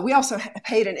 We also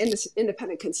paid an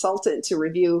independent consultant to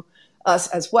review us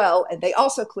as well, and they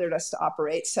also cleared us to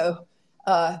operate. So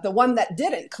the one that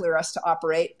didn't clear us to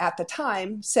operate at the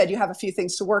time said you have a few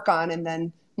things to work on, and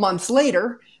then months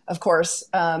later, of course,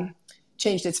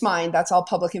 changed its mind. That's all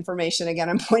public information. Again,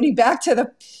 I'm pointing back to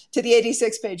the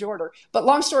 86-page order. But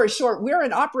long story short, we're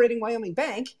an operating Wyoming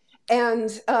bank, and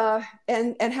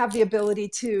have the ability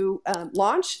to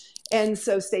launch. And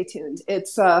so stay tuned.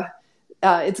 It's going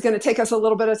to take us a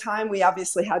little bit of time. We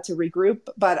obviously had to regroup,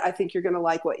 but I think you're going to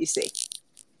like what you see.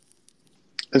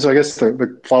 And so I guess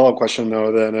the follow-up question,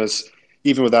 though, then is,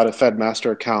 even without a Fed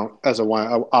master account as a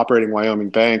operating Wyoming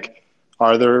bank,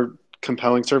 are there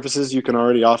compelling services you can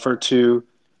already offer to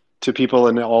people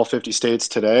in all 50 states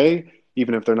today,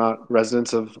 even if they're not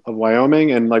residents of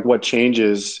Wyoming? And what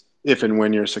changes if and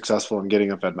when you're successful in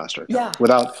getting a Fed master account? Yeah.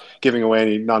 Without giving away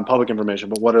any non-public information,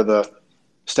 but what are the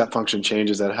step function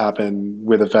changes that happen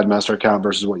with a Fed master account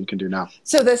versus what you can do now?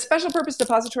 So the Special Purpose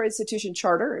Depository Institution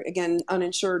Charter, again,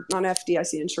 uninsured,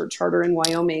 non-FDIC insured charter in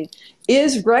Wyoming,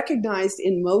 is recognized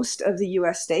in most of the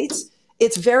U.S. states.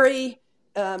 It's very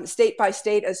state by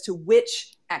state as to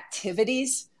which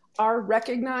activities are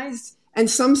recognized. And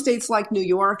some states like New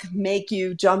York make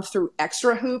you jump through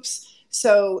extra hoops.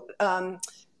 So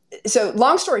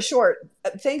long story short,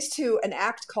 thanks to an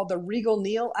act called the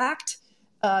Regal-Neal Act,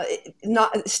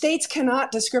 states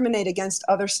cannot discriminate against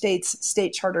other states'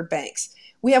 state chartered banks.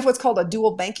 We have what's called a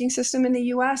dual banking system in the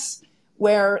U.S.,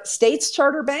 where states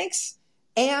charter banks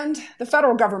and the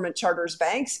federal government charters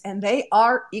banks, and they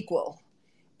are equal.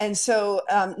 And so,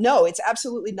 no, it's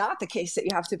absolutely not the case that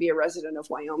you have to be a resident of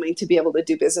Wyoming to be able to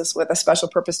do business with a special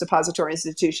purpose depository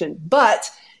institution. But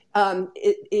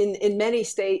in many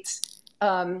states,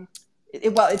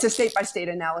 it's a state-by-state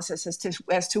analysis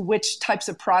as to which types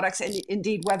of products, and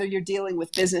indeed whether you're dealing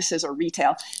with businesses or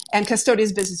retail. And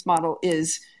Custodia's business model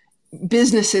is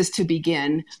businesses to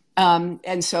begin,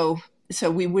 and so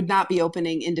we would not be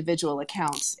opening individual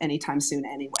accounts anytime soon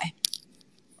anyway.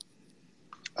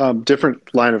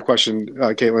 Different line of question,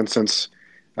 Caitlin, since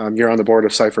you're on the board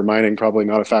of Cipher Mining, probably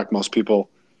not a fact most people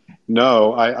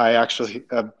know. I actually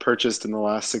purchased in the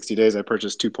last 60 days, I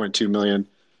purchased 2.2 million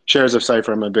shares of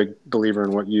Cipher. I'm a big believer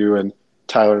in what you and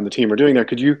Tyler and the team are doing there.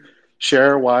 Could you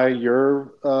share why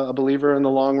you're a believer in the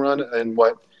long run and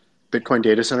what Bitcoin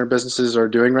data center businesses are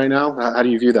doing right now? How do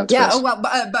you view that space? Yeah, well,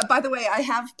 but by the way, I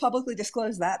have publicly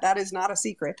disclosed that. That is not a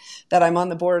secret that I'm on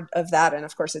the board of that. And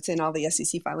of course, it's in all the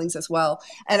SEC filings as well.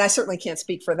 And I certainly can't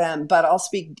speak for them, but I'll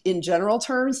speak in general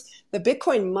terms. The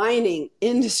Bitcoin mining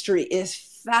industry is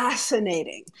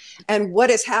fascinating. And what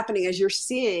is happening, as you're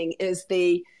seeing, is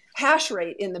the hash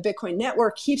rate in the Bitcoin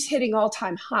network keeps hitting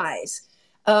all-time highs.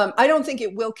 I don't think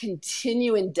it will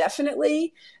continue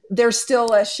indefinitely. There's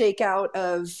still a shakeout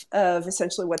of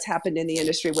essentially what's happened in the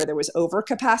industry where there was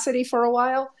overcapacity for a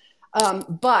while.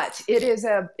 But it is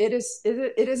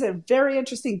a very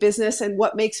interesting business, and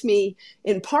what makes me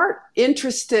in part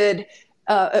interested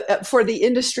for the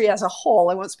industry as a whole.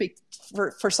 I won't speak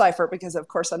for Cipher because, of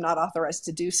course, I'm not authorized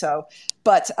to do so.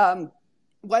 But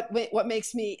what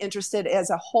makes me interested as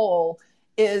a whole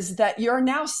is that you're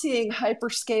now seeing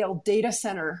hyperscale data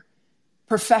center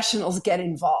professionals get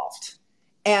involved.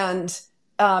 And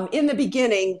in the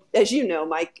beginning, as you know,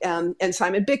 Mike and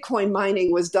Simon, Bitcoin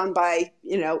mining was done by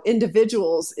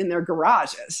individuals in their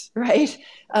garages, right?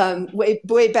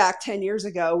 Way back 10 years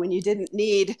ago, when you didn't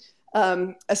need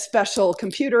a special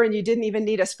computer and you didn't even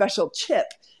need a special chip.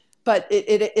 But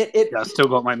yeah, I still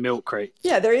got my milk crate.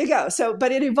 Yeah, there you go. So,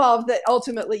 but it evolved that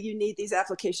ultimately you need these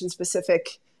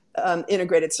application-specific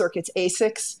integrated circuits,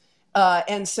 ASICs.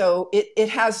 And so it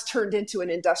has turned into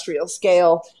an industrial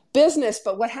scale business.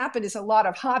 But what happened is a lot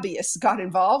of hobbyists got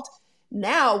involved.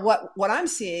 Now what I'm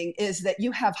seeing is that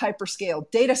you have hyperscale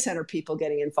data center people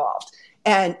getting involved.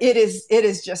 And it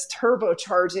is just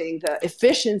turbocharging the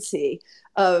efficiency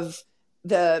of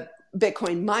the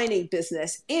Bitcoin mining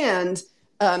business. And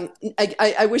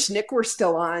I wish Nick were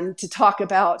still on to talk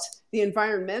about the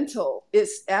environmental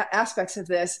aspects of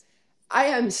this. I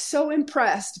am so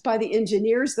impressed by the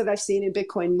engineers that I've seen in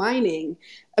Bitcoin mining,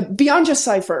 beyond just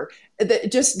Cipher,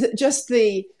 just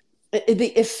the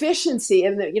efficiency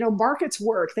and markets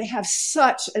work. They have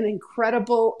such an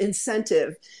incredible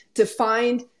incentive to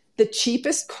find the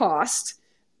cheapest cost,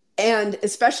 and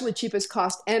especially cheapest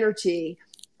cost energy,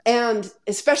 and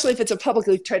especially if it's a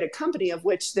publicly traded company, of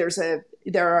which there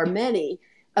are many,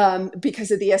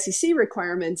 because of the SEC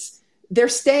requirements. They're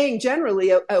staying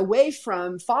generally away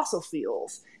from fossil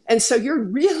fuels. And so you're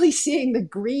really seeing the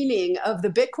greening of the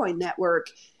Bitcoin network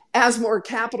as more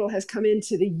capital has come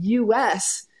into the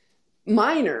US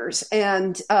miners,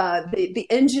 and the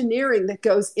engineering that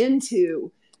goes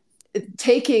into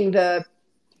taking the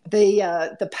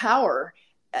power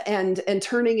and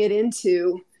turning it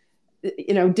into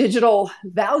digital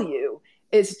value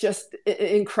is just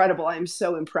incredible. I'm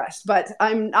so impressed. But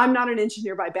I'm not an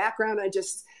engineer by background.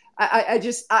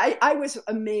 I was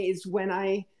amazed when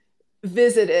I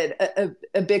visited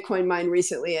a Bitcoin mine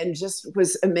recently, and just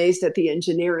was amazed at the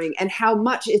engineering and how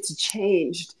much it's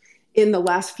changed in the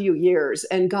last few years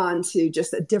and gone to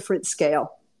just a different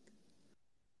scale.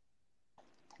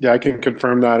 Yeah, I can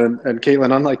confirm that. And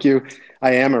Caitlin, unlike you,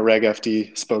 I am a Reg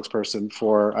FD spokesperson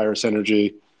for Iris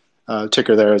Energy.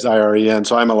 Ticker there is IREN.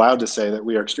 So I'm allowed to say that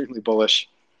we are extremely bullish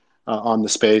on the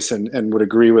space and would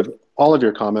agree with all of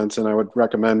your comments. And I would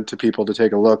recommend to people to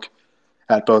take a look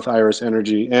at both Iris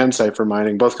Energy and Cipher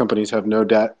Mining. Both companies have no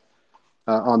debt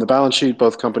on the balance sheet.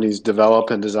 Both companies develop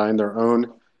and design their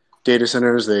own data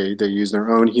centers. They use their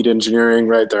own heat engineering,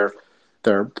 right?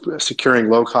 They're securing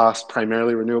low cost,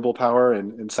 primarily renewable power.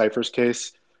 In Cipher's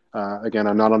case, again,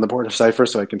 I'm not on the board of Cipher,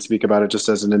 so I can speak about it just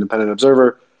as an independent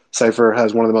observer. Cipher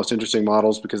has one of the most interesting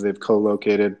models because they've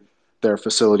co-located their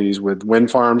facilities with wind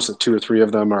farms. Two or three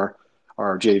of them are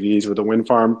JVs with a wind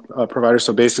farm provider.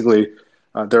 So basically,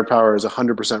 their power is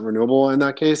 100% renewable in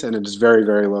that case, and it is very,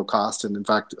 very low cost. And in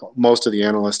fact, most of the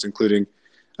analysts, including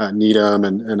Needham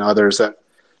and others that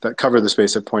cover the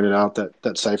space, have pointed out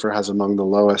that Cipher has among the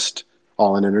lowest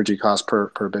all-in energy cost per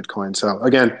Bitcoin. So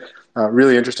again,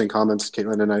 really interesting comments,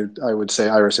 Caitlin, and I would say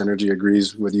Iris Energy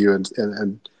agrees with you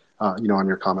and on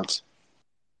your comments.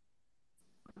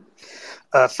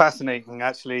 Fascinating,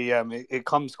 actually. It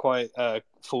comes quite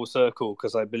full circle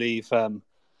because I believe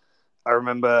I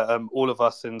remember all of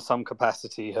us in some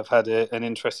capacity have had an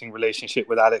interesting relationship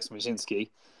with Alex Majinsky.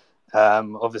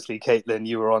 Obviously, Caitlin,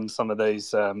 you were on some of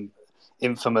those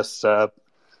infamous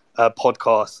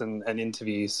podcasts and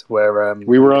interviees where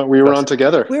we were on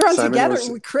together. We were on Simon, together.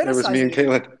 We criticized. It was me and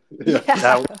Caitlin.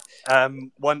 Yeah. Now,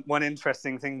 one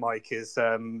interesting thing, Mike, is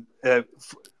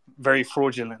very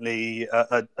fraudulently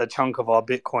a chunk of our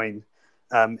Bitcoin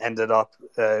ended up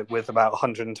with about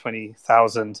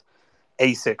 120,000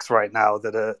 ASICs right now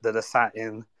that are sat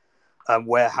in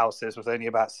warehouses with only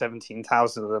about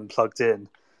 17,000 of them plugged in.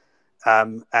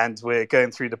 And we're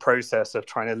going through the process of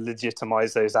trying to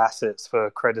legitimize those assets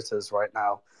for creditors right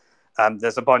now.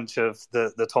 There's a bunch of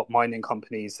the top mining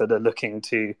companies that are looking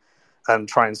to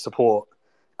try and support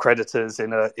creditors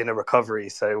in a recovery.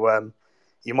 So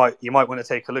you might want to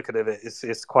take a look at it.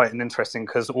 It's quite an interesting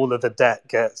because all of the debt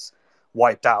gets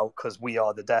wiped out because we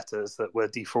are the debtors that were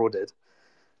defrauded.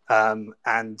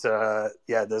 There's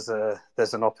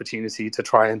an opportunity to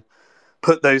try and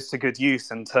put those to good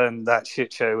use and turn that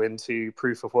shit show into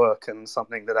proof of work and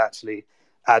something that actually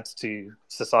adds to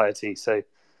society. So it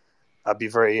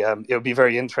would be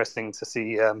very interesting to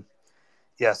see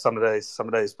some of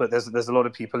those. But there's a lot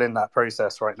of people in that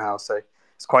process right now, so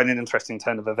it's quite an interesting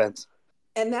turn of events.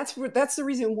 And that's the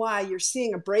reason why you're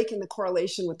seeing a break in the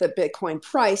correlation with the Bitcoin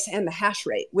price and the hash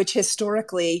rate, which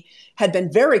historically had been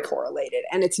very correlated.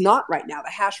 And it's not right now. The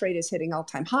hash rate is hitting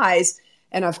all-time highs.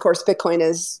 And of course, Bitcoin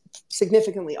is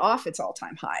significantly off its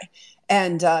all-time high.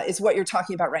 And it's what you're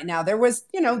talking about right now. There was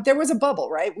a bubble,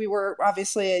 right? We were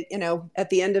obviously, at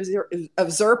the end of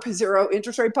ZIRP, zero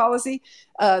interest rate policy.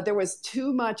 There was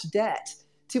too much debt,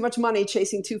 too much money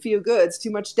chasing too few goods,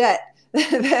 too much debt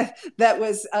that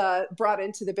was brought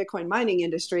into the Bitcoin mining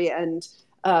industry, and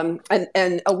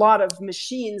a lot of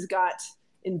machines got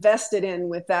invested in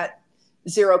with that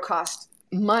zero cost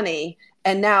money,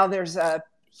 and now there's a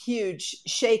huge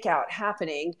shakeout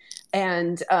happening,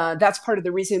 and that's part of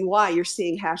the reason why you're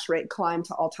seeing hash rate climb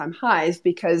to all-time highs,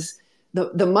 because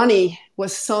the money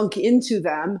was sunk into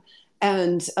them,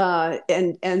 and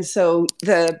so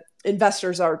the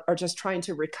investors are just trying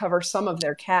to recover some of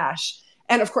their cash.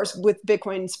 And of course, with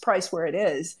Bitcoin's price where it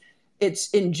is, it's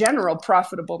in general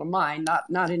profitable to mine,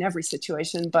 not in every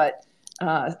situation, but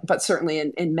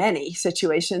certainly in many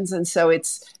situations. And so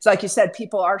it's like you said,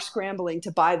 people are scrambling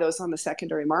to buy those on the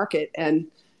secondary market and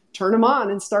turn them on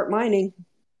and start mining.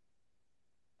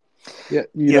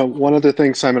 Yeah, one other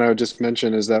thing, Simon, I would just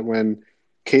mention is that when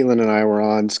Caitlin and I were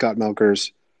on Scott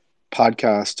Melker's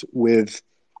podcast with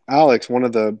Alex, one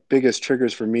of the biggest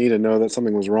triggers for me to know that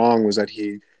something was wrong was that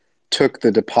he took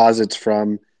the deposits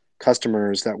from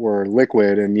customers that were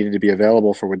liquid and needed to be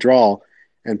available for withdrawal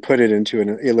and put it into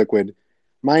an illiquid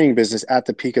mining business at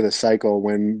the peak of the cycle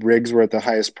when rigs were at the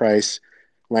highest price,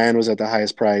 land was at the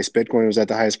highest price, Bitcoin was at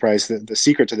the highest price. The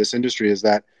secret to this industry is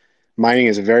that mining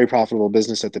is a very profitable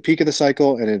business at the peak of the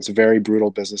cycle, and it's a very brutal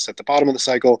business at the bottom of the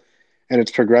cycle, and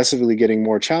it's progressively getting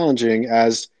more challenging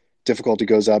as difficulty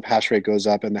goes up, hash rate goes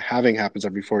up, and the halving happens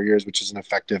every 4 years, which is an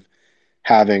effective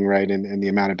halving, right, in the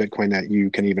amount of Bitcoin that you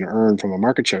can even earn from a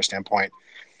market share standpoint.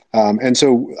 And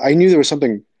so I knew there was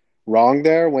something wrong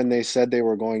there when they said they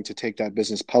were going to take that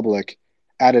business public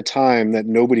at a time that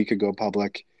nobody could go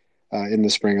public in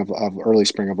the spring of early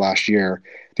spring of last year.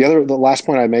 The last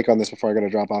point I make on this before I got to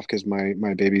drop off because my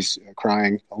baby's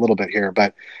crying a little bit here,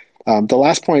 but the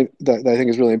last point that I think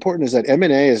is really important is that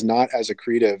M&A is not as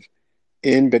accretive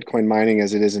in Bitcoin mining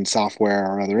as it is in software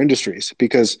or other industries,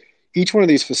 because each one of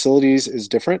these facilities is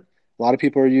different. A lot of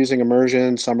people are using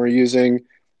immersion, some are using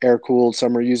air-cooled,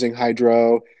 some are using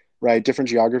hydro, right? Different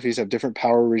geographies have different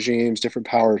power regimes, different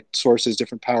power sources,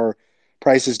 different power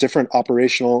prices, different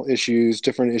operational issues,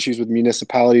 different issues with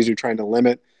municipalities who are trying to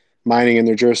limit mining in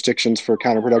their jurisdictions for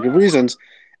counterproductive reasons.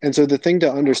 And so the thing to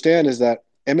understand is that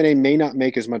M&A may not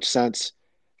make as much sense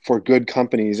for good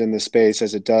companies in the space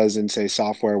as it does in, say,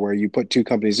 software, where you put two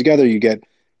companies together, you get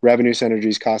revenue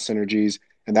synergies, cost synergies,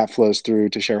 and that flows through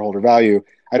to shareholder value.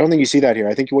 I don't think you see that here.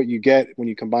 I think what you get when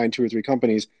you combine two or three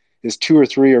companies is 2 or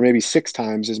 3 or maybe 6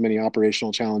 times as many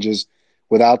operational challenges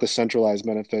without the centralized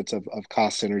benefits of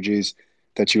cost synergies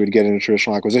that you would get in a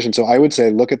traditional acquisition. So I would say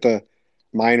look at the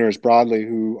miners broadly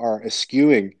who are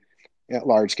eschewing at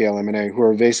large scale M&A, who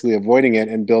are basically avoiding it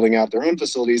and building out their own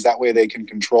facilities. That way they can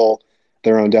control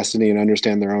their own destiny and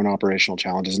understand their own operational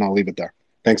challenges. And I'll leave it there.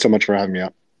 Thanks so much for having me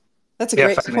up. That's a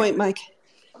great point, Mike.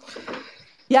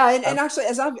 Yeah, and actually,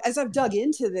 as I've dug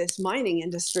into this mining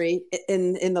industry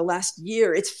in the last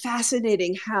year, it's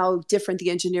fascinating how different the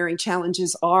engineering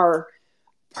challenges are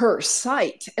per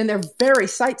site, and they're very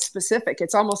site specific.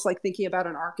 It's almost like thinking about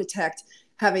an architect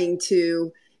having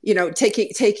to,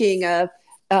 taking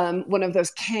one of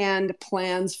those canned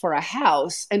plans for a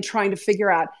house and trying to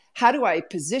figure out how do I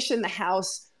position the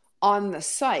house on the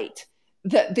site.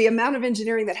 The amount of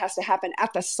engineering that has to happen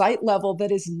at the site level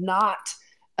that is not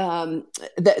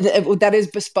that is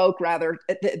bespoke, rather,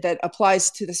 that applies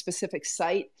to the specific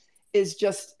site is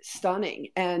just stunning,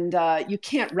 and you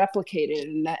can't replicate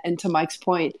it. And to Mike's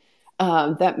point,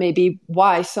 that may be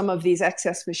why some of these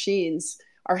excess machines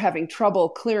are having trouble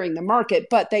clearing the market.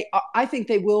 But I think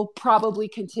they will probably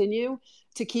continue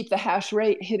to keep the hash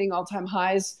rate hitting all-time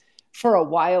highs for a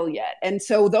while yet. And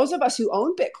so those of us who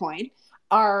own Bitcoin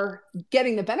are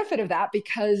getting the benefit of that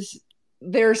because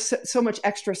there's so much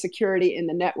extra security in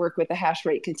the network with the hash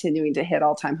rate continuing to hit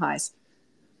all-time highs.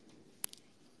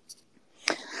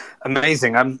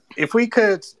 Amazing. If we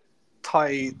could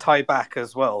tie back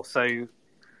as well. So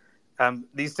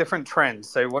these different trends.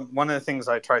 So one of the things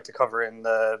I tried to cover in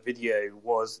the video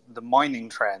was the mining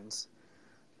trends,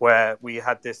 where we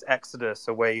had this exodus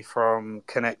away from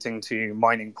connecting to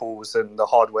mining pools and the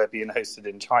hardware being hosted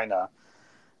in China,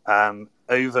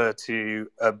 over to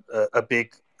a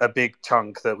big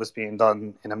chunk that was being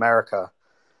done in America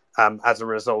as a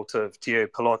result of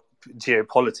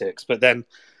geopolitics. But then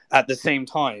at the same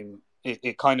time,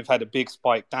 it kind of had a big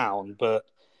spike down, but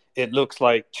it looks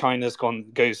like China's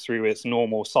goes through its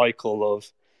normal cycle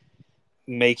of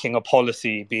making a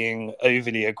policy, being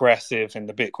overly aggressive in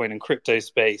the Bitcoin and crypto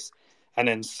space, and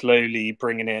then slowly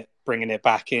bringing it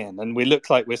back in. And we look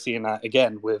like we're seeing that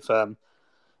again with a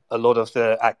lot of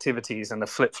the activities and the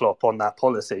flip-flop on that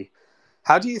policy.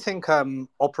 How do you think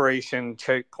Operation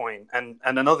Chokepoint, and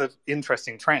another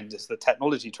interesting trend is the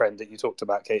technology trend that you talked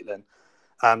about, Caitlin,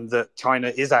 that China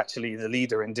is actually the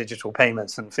leader in digital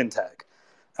payments and fintech.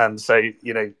 So,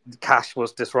 cash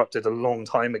was disrupted a long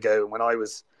time ago. When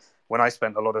I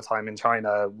spent a lot of time in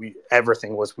China,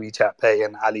 everything was WeChat Pay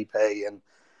and Alipay,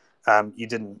 and you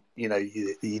didn't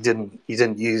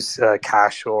use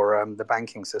cash or the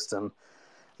banking system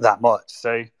that much.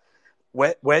 So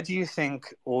where do you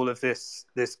think all of this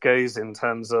goes in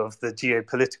terms of the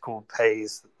geopolitical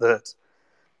pays that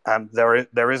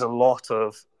there is a lot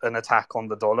of an attack on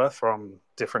the dollar from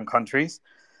different countries.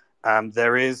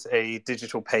 There is a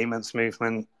digital payments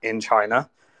movement in China,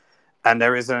 and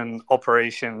there is an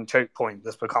Operation Chokepoint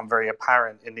that's become very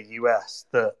apparent in the US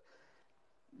that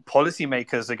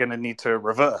policymakers are going to need to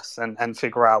reverse and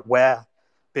figure out where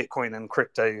Bitcoin and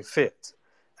crypto fit.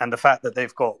 And the fact that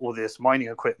they've got all this mining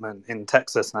equipment in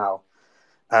Texas now.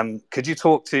 Could you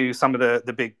talk to some of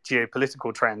the big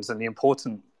geopolitical trends and the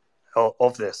importance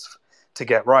of this to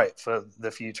get right for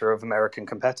the future of American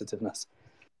competitiveness?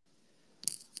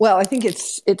 Well, I think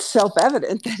it's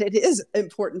self-evident that it is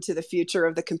important to the future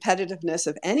of the competitiveness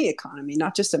of any economy,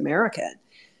 not just American,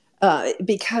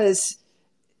 because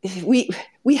we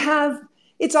have.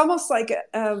 It's almost like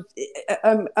I'm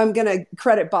going to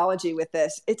credit Balaji with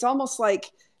this. It's almost like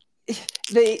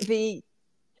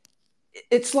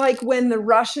it's like when the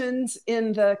Russians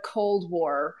in the Cold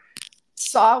War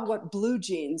saw what blue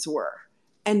jeans were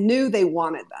and knew they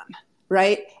wanted them,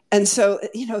 right? And so,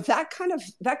 that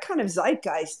kind of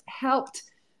zeitgeist helped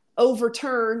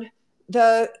overturn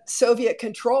the Soviet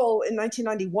control in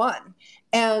 1991.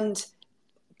 And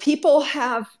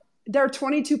there are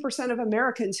 22% of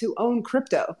Americans who own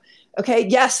crypto. Okay.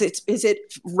 Yes. Is it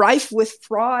rife with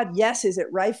fraud? Yes. Is it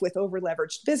rife with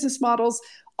over-leveraged business models?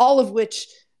 All of which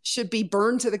should be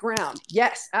burned to the ground.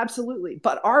 Yes, absolutely.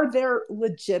 But are there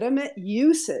legitimate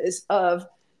uses of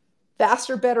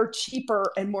faster, better,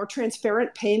 cheaper, and more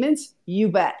transparent payments? You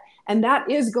bet. And that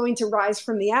is going to rise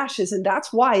from the ashes. And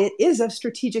that's why it is of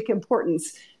strategic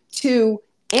importance to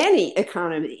any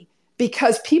economy,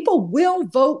 because people will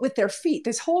vote with their feet.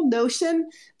 This whole notion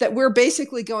that we're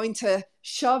basically going to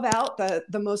shove out the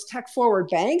most tech-forward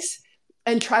banks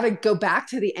and try to go back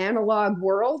to the analog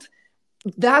world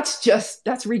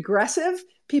that's regressive.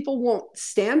 People won't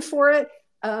stand for it.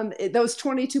 Those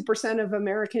 22% of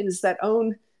Americans that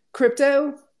own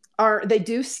crypto they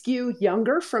do skew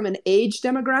younger from an age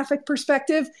demographic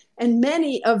perspective. And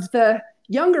many of the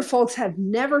younger folks have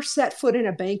never set foot in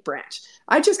a bank branch.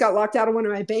 I just got locked out of one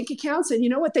of my bank accounts, and you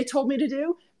know what they told me to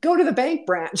do? Go to the bank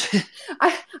branch.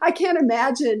 I can't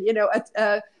imagine,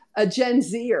 a Gen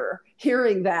Zer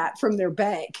hearing that from their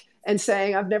bank and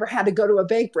saying, I've never had to go to a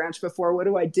bank branch before. What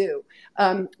do I do?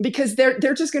 Because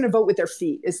they're just going to vote with their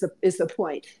feet is the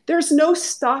point. There's no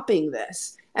stopping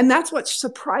this. And that's what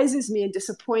surprises me and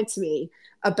disappoints me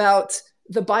about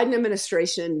the Biden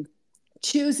administration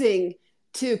choosing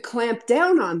to clamp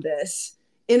down on this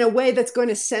in a way that's going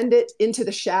to send it into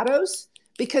the shadows,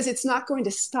 because it's not going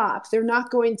to stop. They're not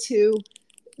going to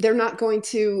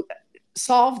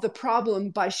solve the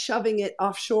problem by shoving it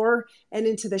offshore and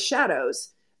into the shadows.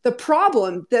 The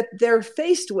problem that they're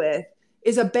faced with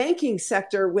is a banking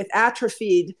sector with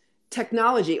atrophied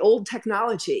technology, old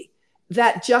technology,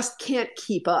 that just can't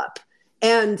keep up.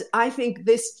 And I think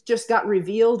this just got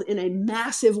revealed in a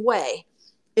massive way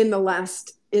in the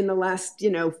last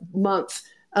month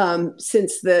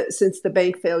since the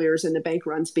bank failures and the bank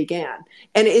runs began.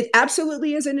 And it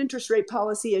absolutely is an interest rate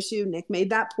policy issue. Nick made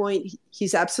that point.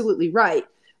 He's absolutely right.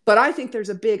 But I think there's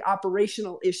a big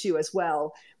operational issue as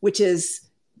well, which is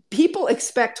people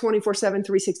expect 24/7,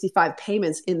 365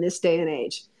 payments in this day and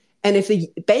age. And if the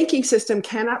banking system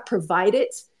cannot provide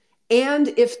it, and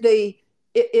if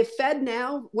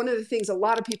FedNow, one of the things a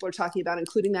lot of people are talking about,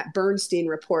 including that Bernstein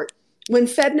report, when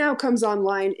FedNow comes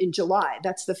online in July,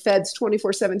 that's the Fed's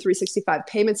 24/7, 365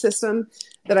 payment system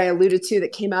that I alluded to,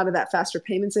 that came out of that Faster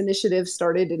Payments Initiative,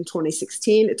 started in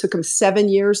 2016. It took them 7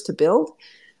 years to build.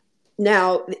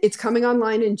 Now it's coming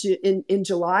online in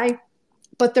July,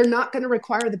 but they're not going to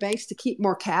require the banks to keep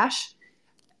more cash.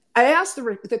 I asked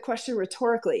the question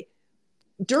rhetorically.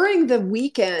 During the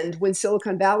weekend when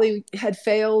Silicon Valley had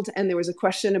failed and there was a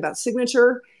question about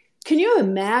signature, can you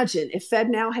imagine if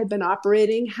FedNow had been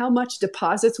operating, how much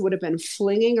deposits would have been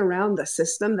flinging around the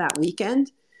system that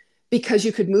weekend, because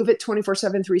you could move it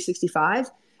 24/7, 365?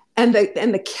 And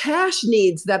the cash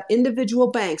needs that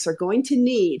individual banks are going to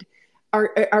need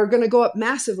are going to go up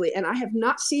massively. And I have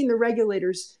not seen the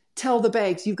regulators tell the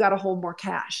banks, you've got to hold more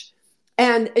cash.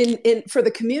 And for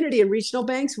the community and regional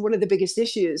banks, one of the biggest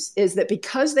issues is that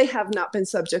because they have not been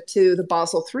subject to the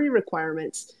Basel III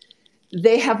requirements,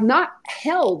 they have not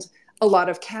held a lot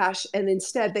of cash, and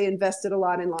instead they invested a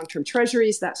lot in long-term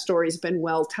treasuries. That story's been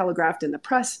well telegraphed in the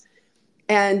press.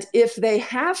 And if they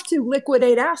have to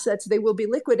liquidate assets, they will be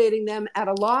liquidating them at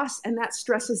a loss, and that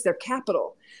stresses their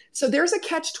capital. So there's a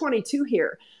catch-22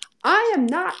 here. I am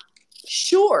not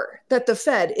sure that the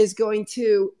Fed is going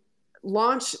to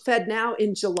launch FedNow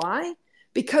in July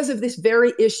because of this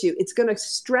very issue. It's going to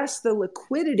stress the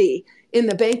liquidity in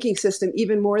the banking system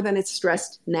even more than it's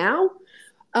stressed now.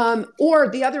 Or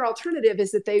the other alternative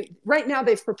is that right now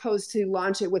they've proposed to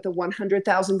launch it with a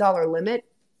 $100,000 limit.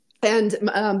 And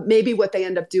maybe what they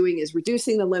end up doing is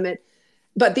reducing the limit.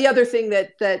 But the other thing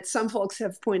that some folks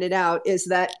have pointed out is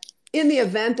that in the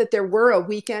event that there were a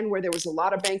weekend where there was a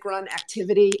lot of bank run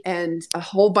activity and a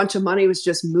whole bunch of money was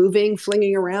just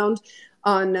flinging around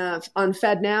on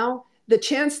FedNow, the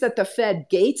chance that the Fed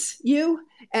gates you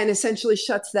and essentially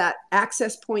shuts that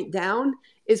access point down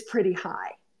is pretty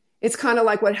high. It's kind of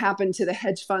like what happened to the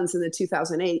hedge funds in the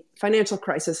 2008 financial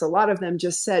crisis. A lot of them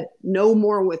just said no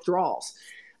more withdrawals.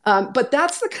 But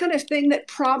that's the kind of thing that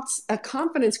prompts a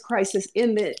confidence crisis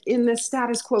in the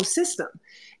status quo system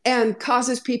and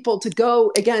causes people to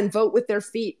go, again, vote with their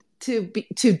feet, to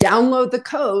download the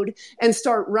code and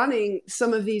start running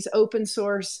some of these open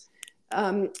source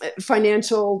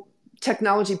financial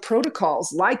technology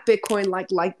protocols like Bitcoin,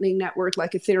 like Lightning Network,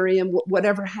 like Ethereum,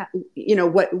 whatever,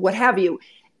 what have you.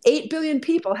 8 billion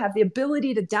people have the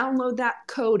ability to download that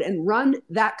code and run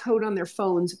that code on their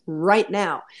phones right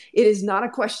now. It is not a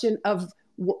question of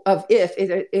if,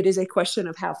 it is a question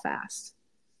of how fast.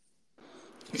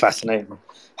 Fascinating.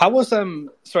 How was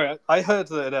sorry, I heard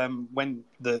that when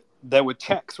there were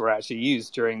checks were actually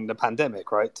used during the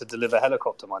pandemic, right, to deliver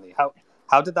helicopter money.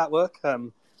 How did that work?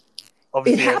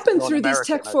 It happened through these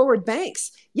tech-forward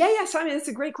banks. Yes, I mean, it's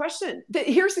a great question.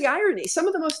 Here's the irony. Some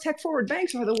of the most tech-forward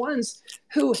banks are the ones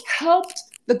who helped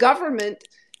the government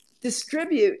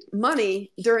distribute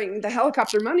money during the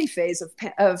helicopter money phase of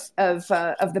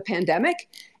the pandemic.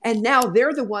 And now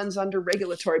they're the ones under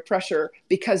regulatory pressure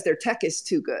because their tech is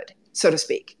too good, so to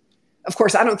speak. Of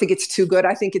course, I don't think it's too good.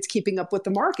 I think it's keeping up with the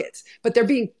markets. But they're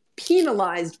being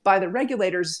penalized by the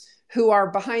regulators who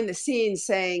are behind the scenes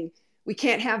saying, we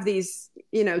can't have these,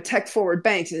 tech forward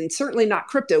banks, and certainly not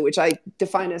crypto, which I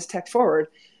define as tech forward,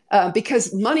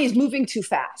 because money is moving too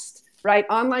fast, right?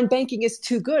 Online banking is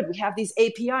too good. We have these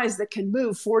APIs that can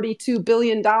move $42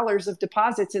 billion of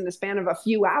deposits in the span of a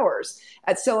few hours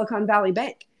at Silicon Valley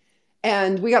Bank.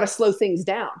 And we got to slow things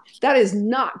down. That is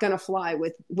not going to fly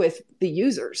with the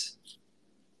users.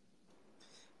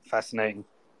 Fascinating.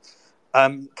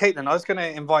 Caitlin, I was going to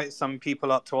invite some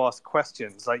people up to ask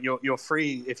questions. Like you're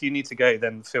free. If you need to go,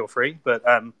 then feel free. But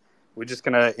we're just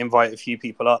going to invite a few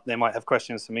people up. They might have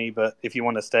questions for me, but if you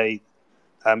want to stay,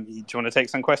 do you want to take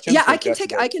some questions? Yeah, I can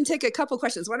take a couple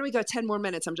questions. Why don't we go 10 more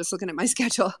minutes? I'm just looking at my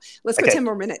schedule. Let's go 10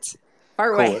 more minutes.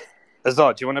 Far away.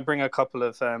 Azad, do you want to bring a couple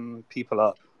of people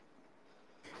up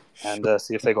and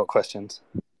see if they got questions?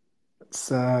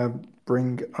 Let's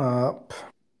bring up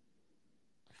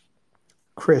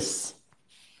Chris.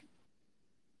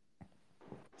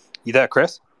 You there,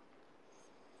 Chris?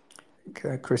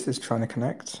 Okay, Chris is trying to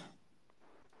connect.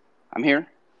 I'm here.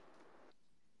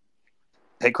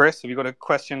 Hey, Chris, have you got a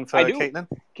question for Caitlin?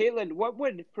 Caitlin, what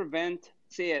would prevent,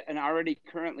 say, an already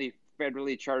currently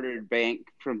federally chartered bank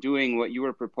from doing what you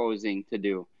were proposing to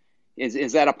do?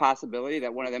 Is that a possibility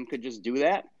that one of them could just do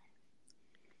that?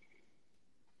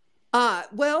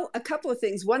 Well, a couple of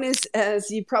things. One is, as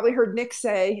you probably heard Nick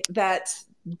say, that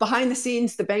behind the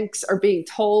scenes, the banks are being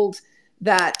told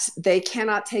that they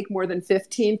cannot take more than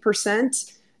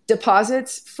 15%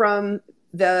 deposits from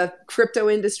the crypto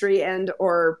industry and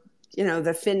or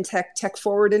the fintech tech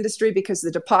forward industry because the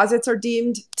deposits are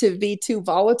deemed to be too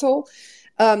volatile.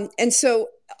 And so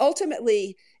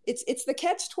ultimately, it's the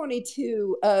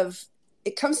catch-22 of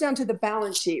it comes down to the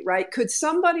balance sheet, right? Could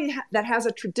somebody that has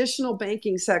a traditional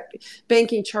banking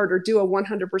charter do a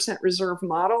 100% reserve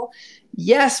model?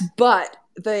 Yes, but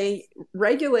the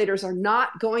regulators are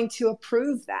not going to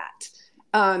approve that.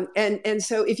 And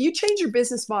so if you change your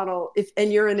business model,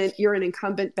 and you're an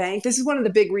incumbent bank, this is one of the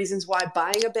big reasons why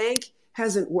buying a bank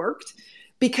hasn't worked.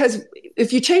 Because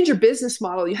if you change your business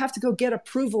model, you have to go get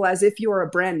approval as if you're a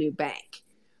brand new bank.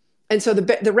 And so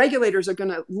the regulators are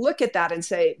going to look at that and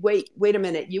say, wait a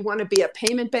minute, you want to be a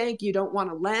payment bank? You don't want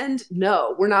to lend?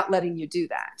 No, we're not letting you do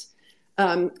that.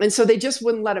 And so they just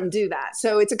wouldn't let them do that.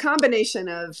 So it's a combination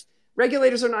of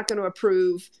regulators are not going to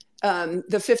approve the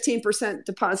 15%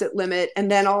 deposit limit.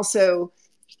 And then also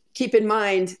keep in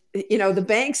mind, the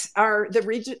banks are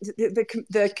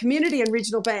the community and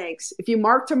regional banks. If you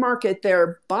mark to market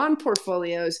their bond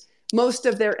portfolios, most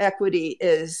of their equity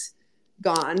is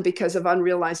gone because of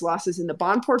unrealized losses in the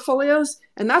bond portfolios.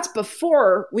 And that's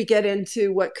before we get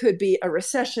into what could be a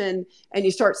recession and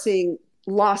you start seeing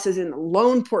losses in the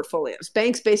loan portfolios.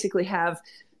 Banks basically have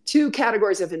two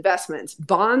categories of investments,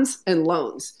 bonds and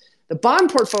loans. The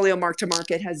bond portfolio mark to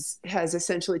market has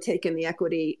essentially taken the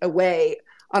equity away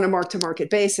on a mark to market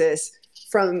basis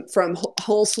from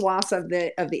whole swaths of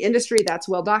the industry. That's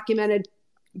well documented.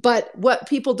 But what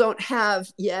people don't have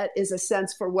yet is a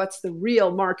sense for what's the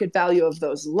real market value of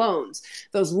those loans.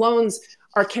 Those loans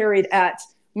are carried at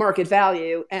market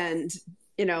value, and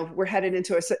we're headed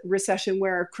into a recession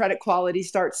where credit quality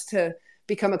starts to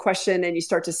become a question, and you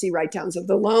start to see write-downs of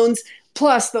the loans.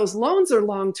 Plus, those loans are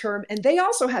long-term, and they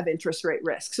also have interest rate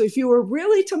risk. So if you were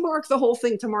really to mark the whole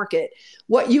thing to market,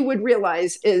 what you would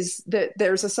realize is that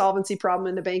there's a solvency problem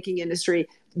in the banking industry.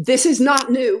 This is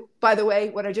not new, by the way.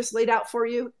 What I just laid out for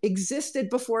you existed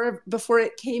before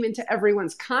it came into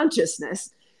everyone's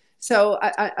consciousness. So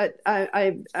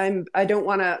I don't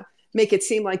want to make it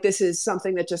seem like this is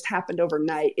something that just happened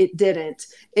overnight. It didn't.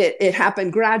 It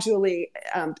happened gradually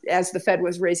as the Fed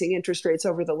was raising interest rates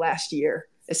over the last year,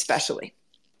 especially.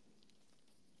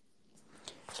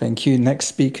 Thank you. Next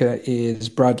speaker is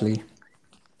Bradley.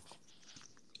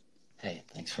 Hey,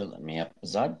 thanks for letting me up,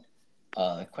 Azad.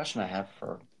 The question I have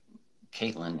for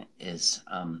Caitlin is,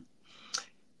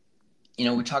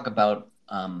 we talk about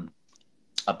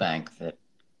a bank that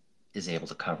is able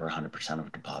to cover 100% of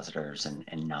depositors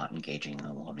and not engaging in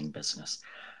the loaning business.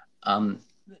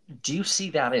 Do you see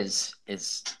that as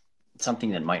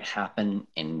something that might happen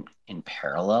in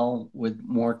parallel with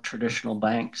more traditional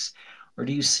banks? Or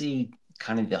do you see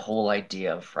kind of the whole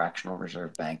idea of fractional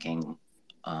reserve banking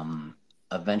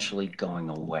eventually going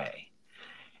away?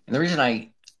 And the reason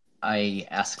I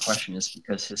ask the question is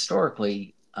because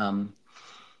historically,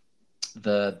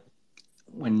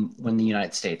 when the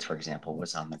United States, for example,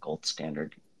 was on the gold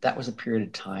standard, that was a period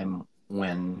of time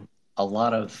when a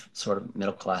lot of sort of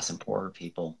middle class and poorer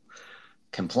people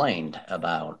complained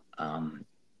about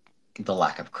the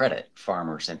lack of credit,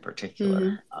 farmers in particular.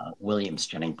 Mm-hmm. Williams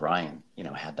Jennings Bryan,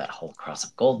 had that whole cross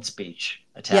of gold speech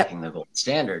attacking the gold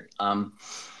standard.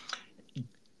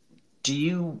 Do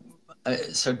you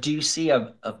So do you see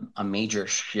a major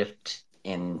shift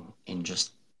in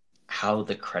just how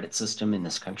the credit system in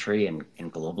this country and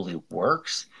globally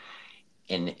works?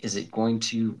 And is it going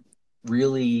to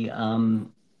really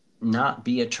not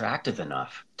be attractive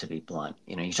enough, to be blunt?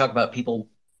 You talk about people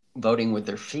voting with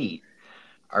their feet.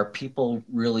 Are people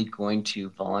really going to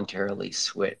voluntarily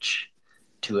switch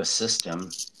to a system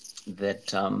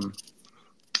that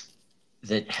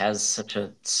that has such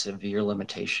a severe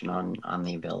limitation on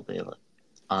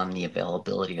the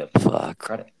availability of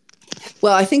credit?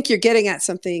 Well, I think you're getting at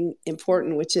something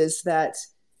important, which is that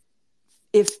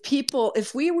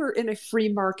if we were in a free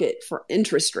market for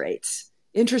interest rates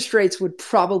would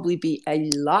probably be a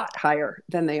lot higher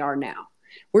than they are now.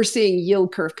 We're seeing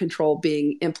yield curve control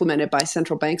being implemented by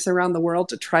central banks around the world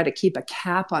to try to keep a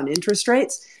cap on interest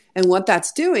rates. And what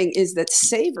that's doing is that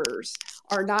savers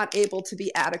are not able to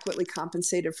be adequately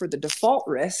compensated for the default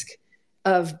risk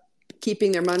of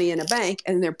keeping their money in a bank,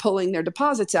 and they're pulling their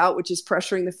deposits out, which is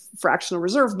pressuring the fractional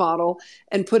reserve model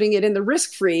and putting it in the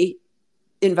risk-free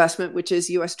investment, which is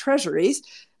U.S. Treasuries,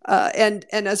 and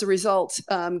as a result,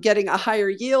 getting a higher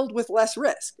yield with less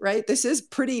risk. Right? This is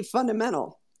pretty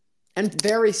fundamental and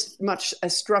very much a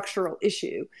structural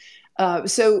issue. But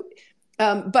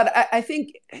I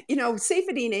think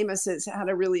Saifedean Amos has had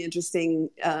a really interesting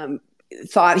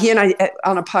thought. He and I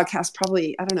on a podcast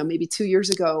probably, I don't know, maybe 2 years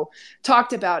ago,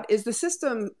 talked about, is the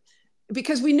system,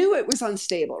 because we knew it was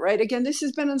unstable, right? Again, this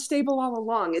has been unstable all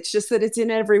along. It's just that it's in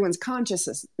everyone's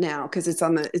consciousness now because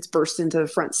it's burst into the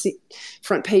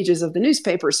front pages of the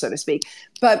newspapers, so to speak.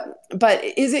 But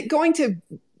is it going to,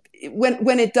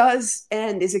 when it does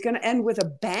end, is it going to end with a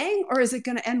bang or is it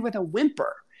going to end with a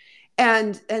whimper?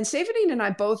 And Saifedean and I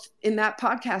both in that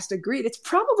podcast agreed it's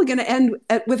probably going to end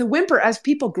with a whimper as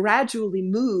people gradually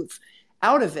move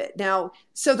out of it. Now,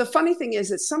 so the funny thing is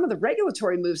that some of the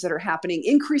regulatory moves that are happening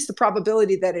increase the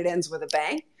probability that it ends with a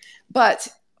bang. But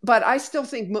I still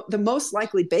think the most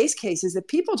likely base case is that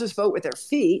people just vote with their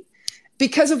feet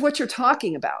because of what you're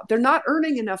talking about. They're not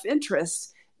earning enough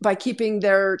interest by keeping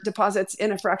their deposits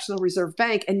in a fractional reserve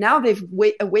bank. And now they've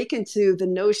awakened to the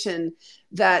notion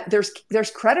that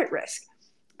there's credit risk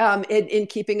in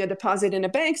keeping a deposit in a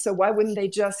bank. So why wouldn't they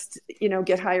just,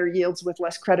 get higher yields with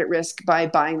less credit risk by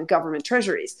buying the government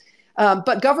treasuries?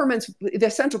 But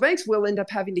the central banks will end up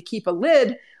having to keep a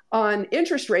lid on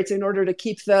interest rates in order to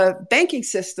keep the banking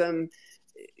system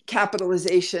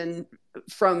capitalization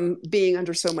from being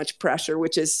under so much pressure,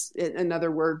 which is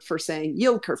another word for saying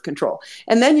yield curve control.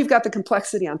 And then you've got the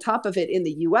complexity on top of it in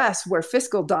the US where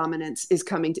fiscal dominance is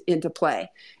coming into play.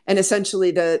 And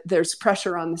essentially there's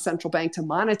pressure on the central bank to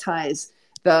monetize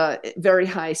the very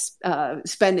high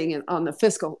spending on the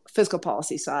fiscal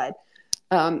policy side.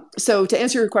 So to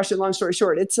answer your question, long story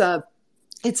short, the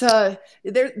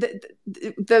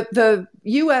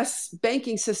U.S.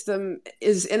 banking system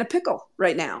is in a pickle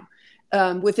right now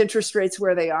with interest rates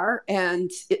where they are, and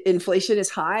inflation is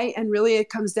high. And really, it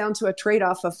comes down to a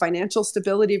trade-off of financial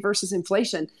stability versus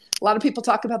inflation. A lot of people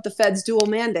talk about the Fed's dual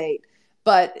mandate,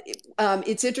 but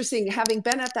it's interesting having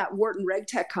been at that Wharton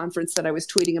RegTech conference that I was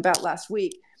tweeting about last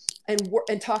week, and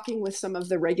talking with some of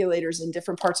the regulators in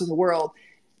different parts of the world.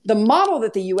 The model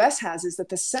that the U.S. has is that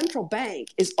the central bank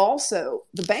is also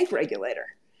the bank regulator.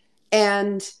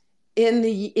 And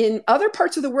in other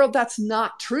parts of the world, that's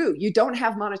not true. You don't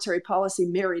have monetary policy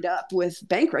married up with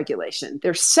bank regulation.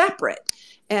 They're separate.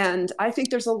 And I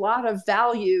think there's a lot of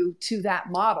value to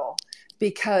that model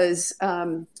because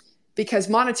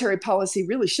monetary policy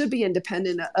really should be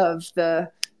independent of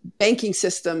the banking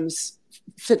system's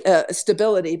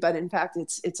stability. But in fact,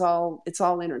 it's all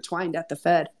intertwined at the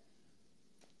Fed.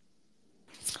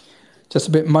 Just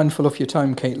a bit mindful of your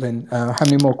time, Caitlin. How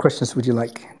many more questions would you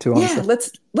like to answer? Yeah,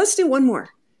 let's do one more.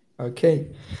 Okay.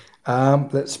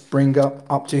 Let's bring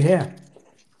up to here.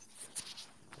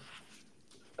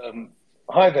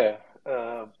 Hi there.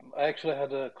 I actually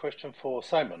had a question for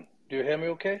Simon. Do you hear me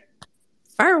okay?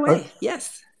 Fire away.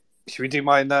 Yes. Should we do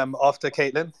mine after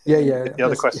Caitlin? Yeah. The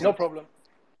other question. No problem.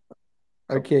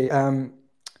 Okay.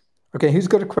 Okay, who's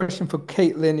got a question for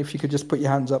Caitlin? If you could just put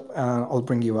your hands up, I'll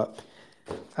bring you up.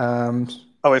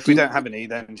 If we don't have any,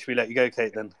 then should we let you go,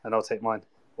 Caitlin, and I'll take mine,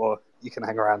 or you can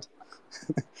hang around?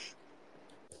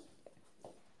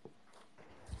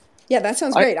 Yeah, that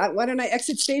sounds great. Why don't I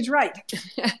exit stage right?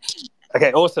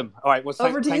 Okay, awesome. All right, well,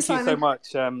 thank you Simon. so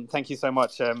much. Thank you so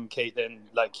much, Caitlin.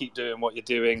 Keep doing what you're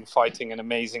doing, fighting an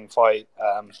amazing fight.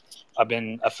 I've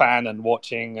been a fan and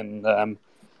watching, and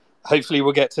hopefully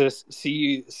we'll get to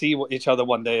see each other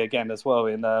one day again as well.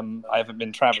 I haven't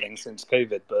been traveling since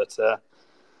COVID, but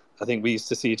I think we used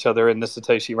to see each other in the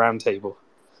Satoshi Roundtable.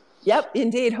 Yep,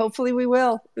 indeed. Hopefully we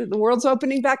will. The world's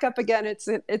opening back up again. It's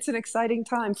an exciting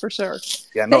time for sure.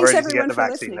 Yeah, not Thanks ready to get everyone the for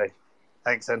vaccine listening. though.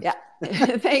 Thanks, then. Yeah.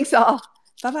 Thanks all.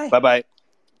 Bye-bye. Bye-bye.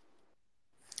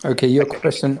 Okay, your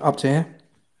question up to here.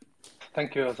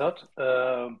 Thank you, Azad.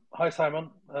 Hi, Simon.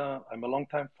 I'm a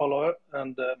long-time follower,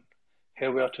 and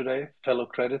here we are today, fellow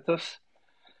creditors.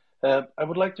 I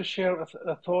would like to share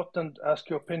a thought and ask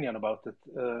your opinion about it.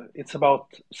 It's about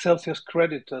Celsius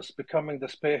creditors becoming the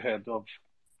spearhead of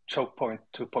Chokepoint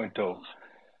 2.0,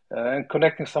 and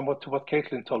connecting somewhat to what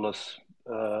Caitlin told us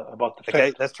about the Okay,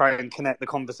 fact. let's try and connect the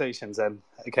conversations then.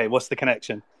 Okay, what's the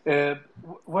connection?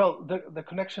 Well, the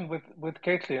connection with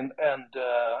Caitlin and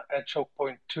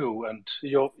Chokepoint 2 and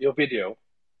your video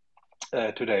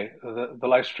today, the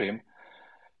live stream,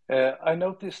 I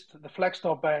noticed the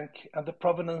Flagstar Bank and the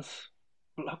Provenance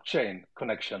blockchain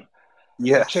connection. A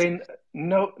Yes. chain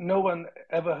no one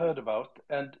ever heard about,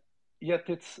 and yet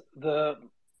it's the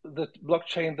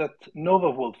blockchain that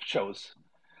NovaWolf chose.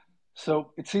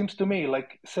 So it seems to me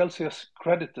like Celsius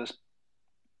creditors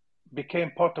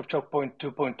became part of Chokepoint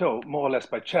 2.0 more or less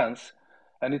by chance,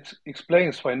 and it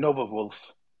explains why NovaWolf,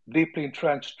 deeply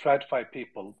entrenched TradFi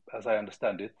people, as I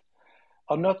understand it,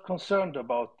 are not concerned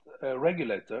about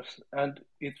regulators, and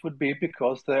it would be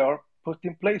because they are put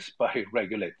in place by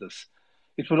regulators.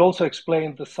 It would also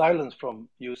explain the silence from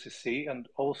UCC and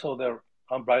also their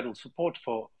unbridled support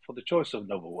for the choice of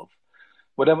NovaWolf.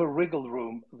 Whatever wriggle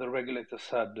room the regulators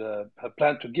had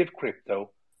planned to give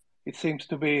crypto, it seems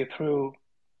to be through,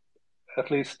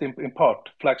 at least in part,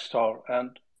 Flagstar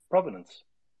and Provenance.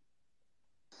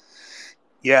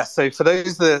 Yeah, so for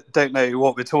those that don't know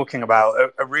what we're talking about,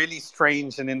 a really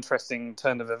strange and interesting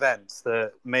turn of events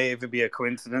that may either be a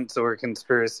coincidence or a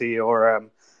conspiracy, or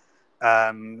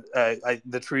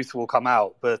the truth will come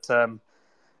out. But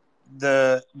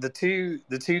the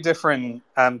two different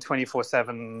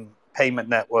 24/7 payment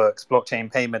networks, blockchain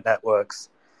payment networks,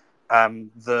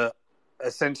 that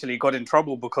essentially got in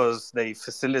trouble because they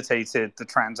facilitated the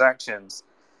transactions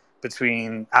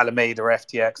between Alameda,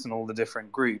 FTX, and all the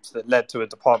different groups that led to a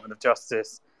Department of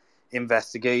Justice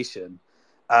investigation,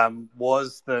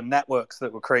 was the networks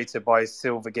that were created by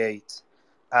Silvergate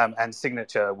and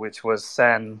Signature, which was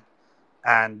Sen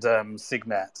and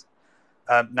Signet.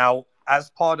 Now, as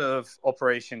part of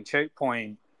Operation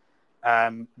Chokepoint,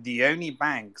 the only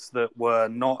banks that were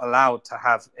not allowed to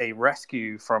have a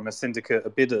rescue from a syndicate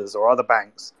of bidders or other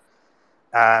banks,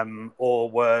 or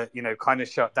were kind of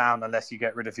shut down unless you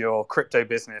get rid of your crypto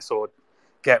business or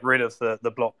get rid of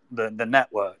the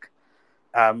network,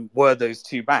 were those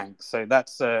two banks. So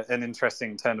that's an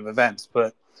interesting turn of events.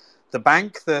 But the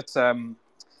bank that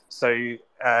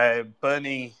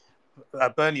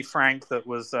Bernie Frank, that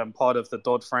was part of the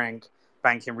Dodd-Frank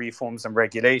banking reforms and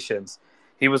regulations,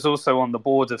 he was also on the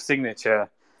board of Signature,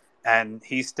 and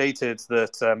he stated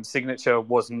that Signature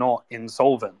was not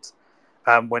insolvent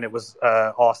when it was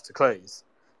asked to close.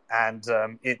 And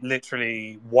it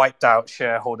literally wiped out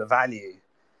shareholder value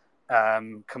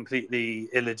completely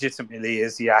illegitimately,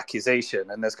 is the accusation.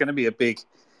 And there's going to be a big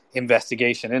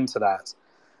investigation into that.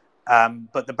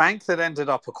 But the bank that ended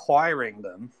up acquiring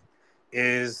them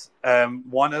is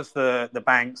one of the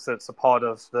banks that's a part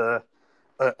of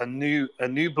a new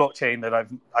blockchain that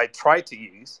I tried to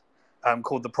use,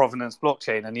 called the Provenance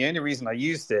blockchain. And the only reason I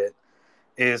used it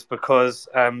is because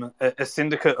a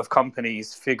syndicate of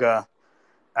companies, Figure,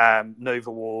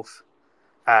 NovaWolf,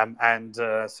 and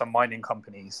some mining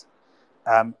companies,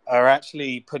 are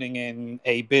actually putting in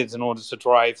a bid in order to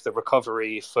drive the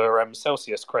recovery for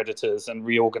Celsius creditors and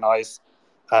reorganize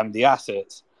the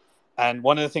assets. And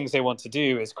one of the things they want to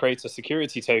do is create a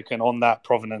security token on that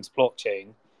Provenance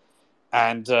blockchain.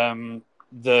 And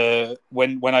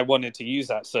when I wanted to use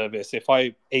that service, if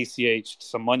I ACH'd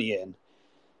some money in,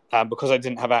 because I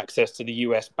didn't have access to the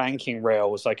US banking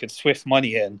rails, I could Swift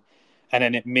money in, and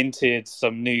then it minted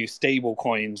some new stable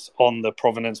coins on the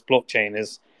Provenance blockchain,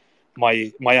 is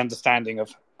my understanding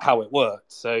of how it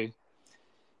worked. So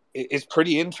it's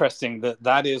pretty interesting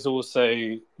that is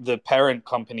also the parent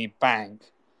company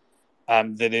bank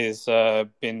that is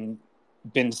been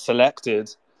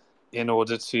selected in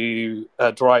order to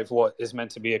drive what is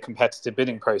meant to be a competitive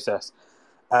bidding process.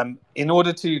 In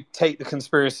order to take the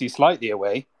conspiracy slightly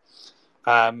away,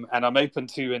 and I'm open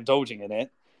to indulging in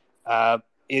it,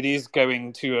 it is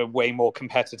going to a way more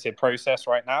competitive process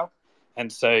right now.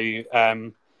 And so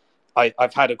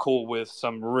I've had a call with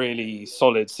some really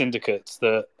solid syndicates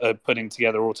that are putting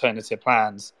together alternative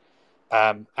plans,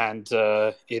 and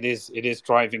it is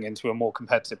driving into a more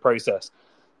competitive process.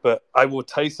 But I will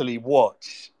totally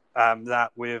watch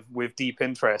that with deep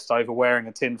interest, either wearing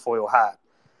a tinfoil hat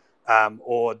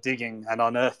or digging and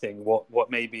unearthing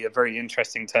what may be a very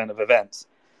interesting turn of events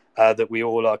that we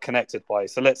all are connected by.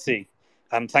 So let's see.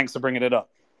 Thanks for bringing it up.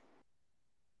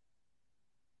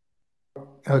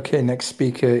 Okay, next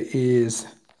speaker is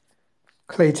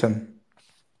Clayton.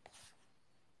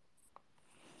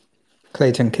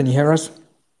 Clayton, can you hear us?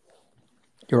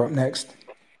 You're up next.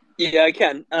 Yeah, I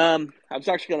can. I was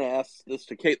actually going to ask this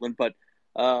to Caitlin, but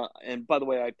and by the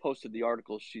way, I posted the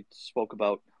article she spoke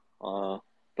about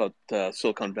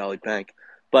Silicon Valley Bank.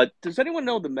 But does anyone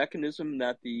know the mechanism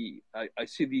that I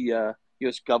see the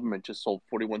U.S. government just sold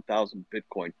 41,000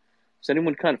 Bitcoin? Is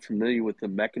anyone kind of familiar with the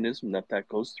mechanism that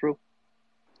goes through,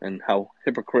 and how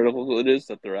hypocritical it is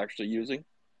that they're actually using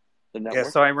the network? Yeah,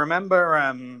 so I remember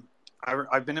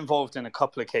I've been involved in a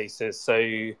couple of cases. So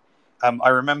I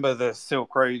remember the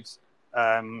Silk Road,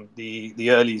 the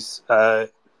early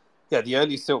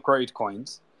Silk Road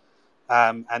coins,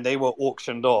 and they were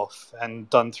auctioned off and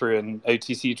done through an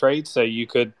OTC trade. So you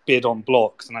could bid on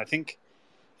blocks, and I think,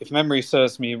 if memory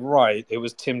serves me right, it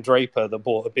was Tim Draper that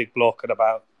bought a big block at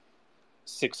about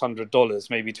 $600,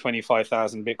 maybe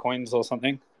 25,000 Bitcoins or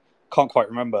something. Can't quite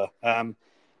remember. And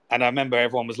I remember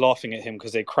everyone was laughing at him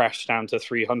because they crashed down to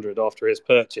 300 after his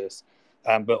purchase.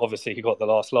 But obviously he got the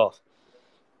last laugh.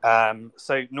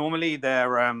 So normally they're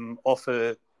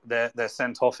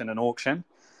sent off in an auction.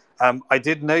 I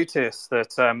did notice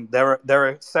that there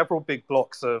are several big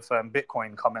blocks of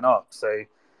Bitcoin coming up. So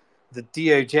the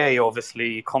DOJ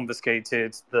obviously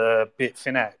confiscated the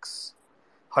Bitfinex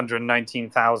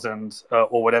 119,000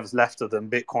 or whatever's left of them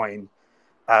Bitcoin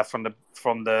from the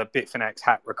Bitfinex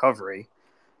hack recovery,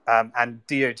 and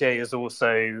DOJ is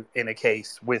also in a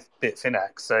case with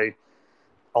Bitfinex. So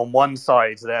on one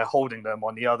side they're holding them,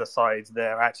 on the other side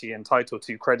they're actually entitled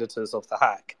to creditors of the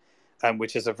hack,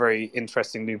 which is a very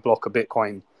interesting new block of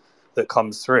Bitcoin that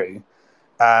comes through.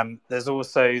 There's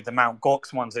also the Mt.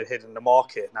 Gox ones that hit in the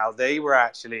market. Now they were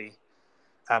actually,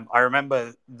 I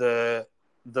remember the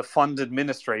fund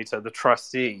administrator, the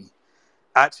trustee,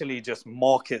 actually just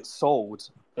market sold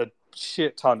a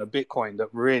shit ton of Bitcoin that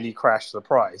really crashed the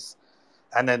price,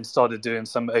 and then started doing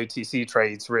some OTC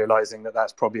trades, realizing that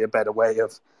that's probably a better way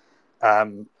of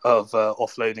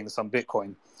offloading some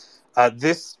Bitcoin.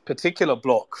 This particular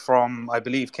block I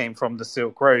believe, came from the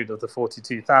Silk Road of the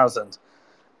 42,000.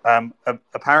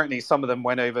 Apparently, some of them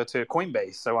went over to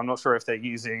Coinbase, so I'm not sure if they're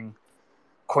using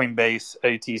Coinbase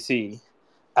OTC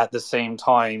at the same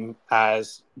time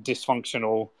as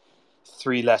dysfunctional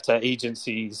three-letter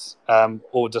agencies,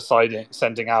 or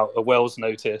sending out a Wells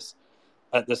notice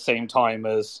at the same time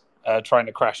as trying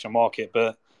to crash the market.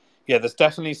 But yeah, there's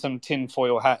definitely some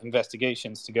tinfoil hat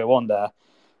investigations to go on there.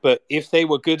 But if they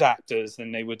were good actors,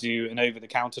 then they would do an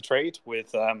over-the-counter trade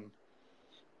with.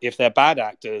 If they're bad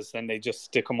actors, then they just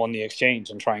stick them on the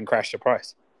exchange and try and crash the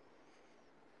price.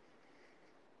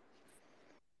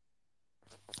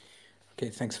 Okay,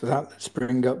 thanks for that. Let's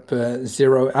bring up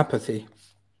Zero Apathy.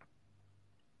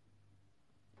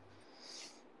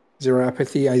 Zero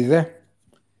Apathy, are you there?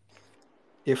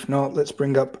 If not, let's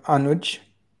bring up Anuj.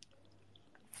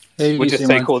 Hey, we'll just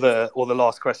take all the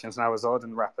last questions now, Azad,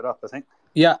 and wrap it up, I think.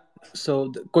 Yeah. So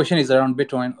the question is around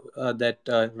Bitcoin,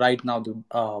 that right now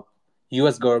the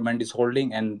US government is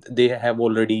holding, and they have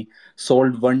already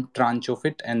sold one tranche of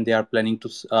it, and they are planning to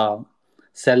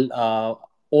sell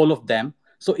all of them.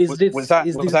 So was that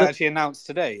actually announced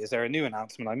today? Is there a new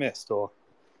announcement I missed, or?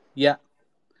 Yeah.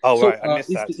 Oh, so, right. I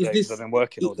missed that today because I've been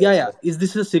working all day. Yeah, yeah. Is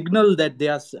this a signal that they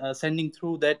are sending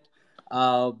through that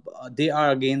they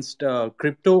are against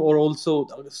crypto, or also,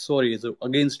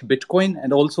 against Bitcoin?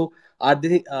 And also, are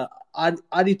they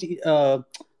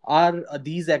are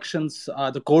these actions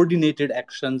the coordinated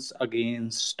actions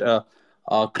against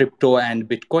crypto and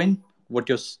Bitcoin?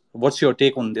 What's your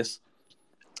take on this?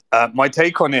 My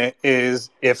take on it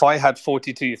is, if I had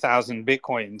 42,000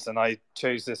 Bitcoins and I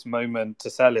chose this moment to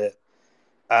sell it,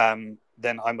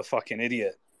 then I'm a fucking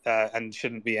idiot and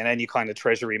shouldn't be in any kind of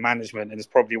treasury management. And it's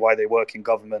probably why they work in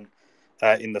government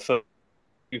in the first.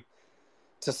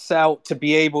 To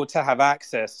be able to have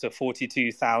access to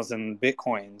 42,000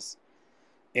 Bitcoins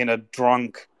in a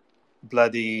drunk,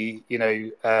 bloody,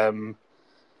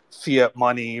 fiat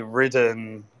money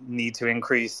ridden need to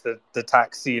increase the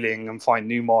tax ceiling and find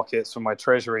new markets for my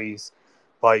treasuries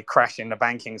by crashing the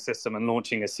banking system and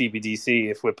launching a CBDC,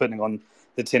 if we're putting on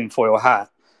the tinfoil hat,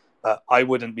 I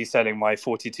wouldn't be selling my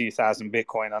 42,000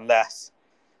 Bitcoin unless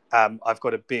I've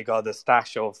got a big other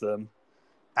stash of them,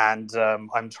 and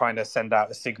I'm trying to send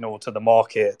out a signal to the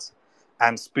market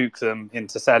and spook them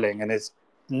into selling, and it's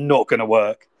not going to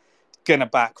work. It's going to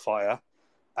backfire.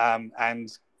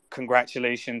 And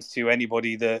congratulations to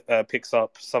anybody that picks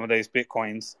up some of those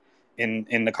Bitcoins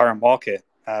in the current market.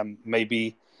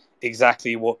 Maybe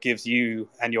exactly what gives you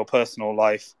and your personal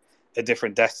life a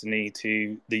different destiny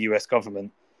to the US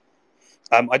government.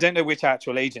 I don't know which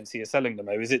actual agency is selling them,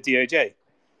 though. Is it DOJ?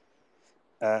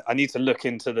 I need to look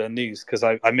into the news because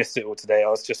I missed it all today. I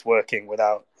was just working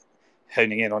without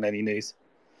honing in on any news.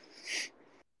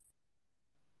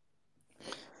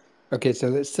 Okay, so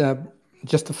let's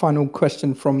just a final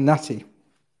question from Natty.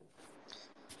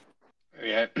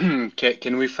 Yeah,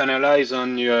 can we finalize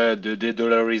on the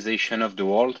de-dollarization of the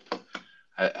world?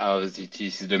 As it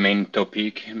is the main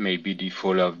topic, maybe the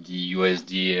fall of the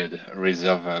USD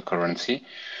reserve currency.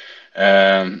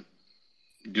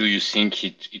 Do you think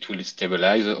it will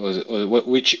stabilize, or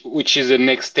which is the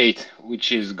next state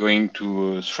which is going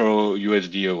to throw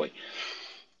USD away?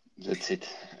 That's it.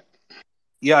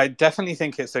 Yeah, I definitely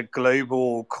think it's a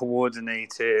global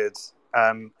coordinated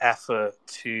effort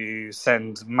to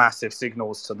send massive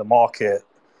signals to the market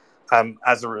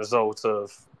as a result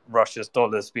of Russia's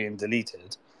dollars being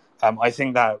deleted. I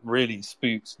think that really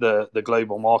spooked the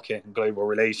global market and global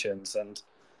relations. And,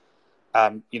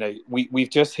 we've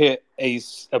just hit a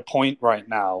point right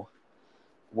now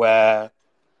where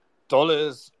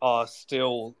dollars is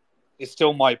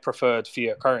still my preferred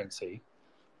fiat currency.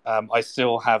 I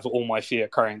still have all my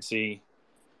fiat currency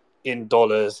in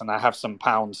dollars, and I have some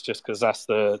pounds just because that's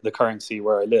the currency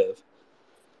where I live.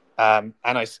 And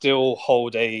I still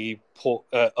hold a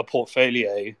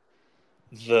portfolio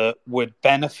that would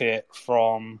benefit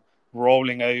from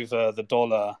rolling over the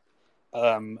dollar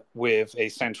with a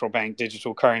central bank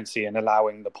digital currency and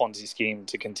allowing the Ponzi scheme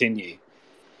to continue.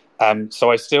 So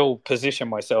I still position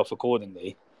myself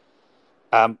accordingly.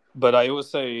 But I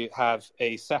also have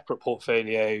a separate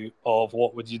portfolio of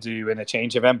what would you do in a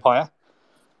change of empire.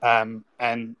 And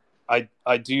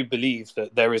I do believe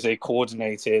that there is a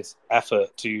coordinated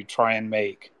effort to try and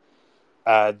make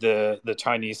the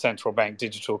Chinese central bank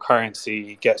digital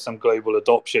currency get some global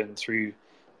adoption through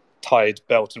tied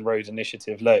Belt and Road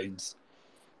Initiative loans.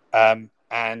 And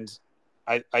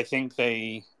I think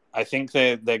they're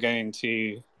going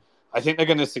to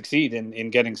succeed in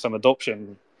getting some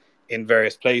adoption in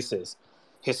various places.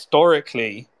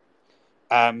 Historically,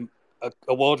 a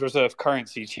world reserve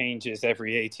currency changes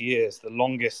every 80 years. The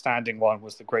longest standing one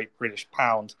was the Great British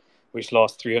Pound, which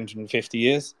lasts 350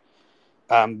 years.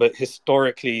 But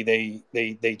historically,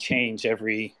 they change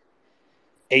every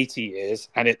 80 years,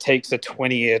 and it takes a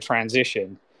 20-year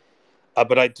transition.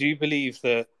 But I do believe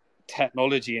that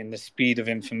technology and the speed of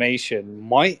information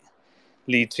might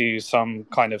lead to some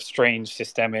kind of strange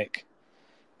systemic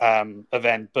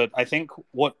event. But I think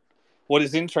what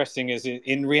is interesting is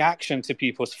in reaction to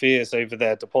people's fears over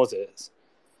their deposits,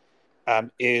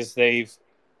 is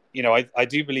I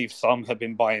do believe some have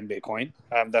been buying Bitcoin.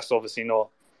 That's obviously not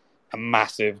a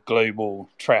massive global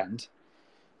trend,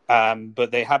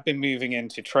 but they have been moving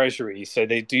into Treasury, so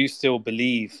they do still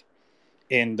believe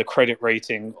in the credit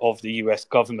rating of the US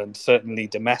government, certainly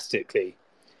domestically.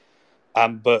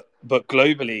 But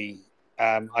globally,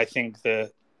 I think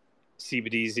that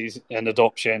CBDs is an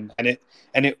adoption, and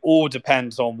it all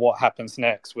depends on what happens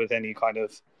next with any kind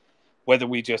of whether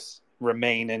we just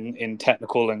remain in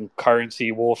technical and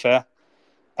currency warfare,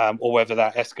 or whether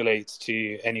that escalates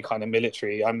to any kind of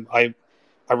military. I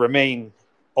remain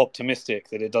optimistic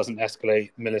that it doesn't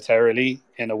escalate militarily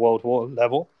in a world war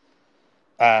level,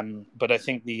 but I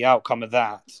think the outcome of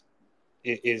that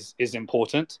is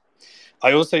important.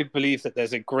 I also believe that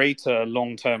there's a greater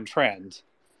long-term trend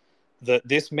that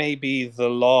this may be the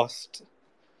last.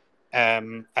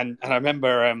 And I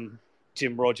remember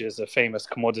Jim Rogers, a famous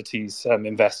commodities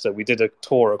investor. We did a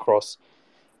tour across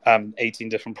 18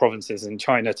 different provinces in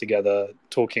China together,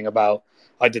 talking about.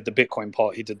 I did the Bitcoin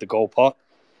part, he did the gold part,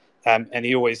 and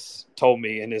he always told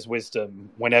me in his wisdom,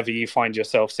 whenever you find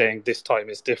yourself saying this time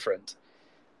is different,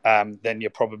 then you're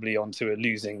probably onto a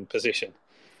losing position.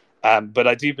 But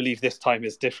I do believe this time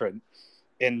is different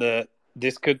in that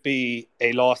this could be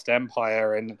a last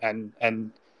empire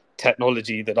and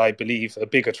technology that I believe a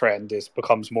bigger trend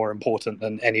becomes more important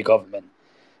than any government.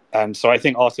 So I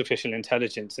think artificial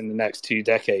intelligence in the next 2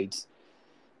 decades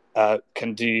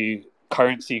can do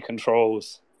currency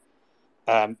controls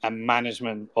and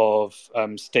management of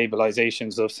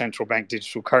stabilizations of central bank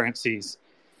digital currencies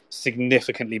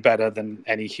significantly better than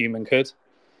any human could.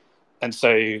 And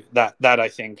so that I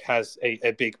think has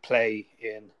a big play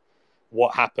in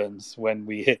what happens when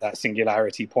we hit that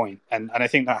singularity point. And I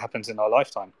think that happens in our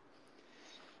lifetime.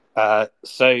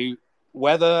 So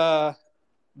whether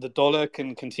the dollar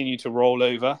can continue to roll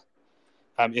over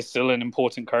is still an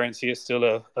important currency. It's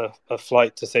still a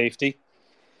flight to safety.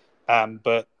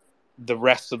 But the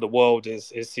rest of the world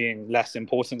is seeing less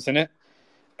importance in it.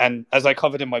 And as I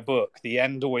covered in my book, the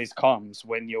end always comes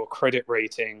when your credit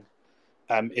rating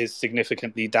is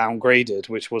significantly downgraded,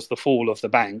 which was the fall of the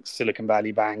banks, Silicon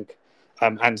Valley Bank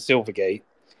and Silvergate.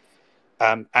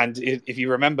 And if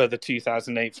you remember the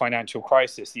 2008 financial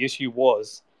crisis, the issue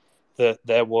was that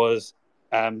there was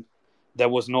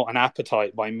not an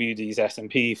appetite by Moody's,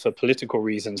 S&P for political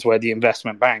reasons, where the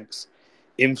investment banks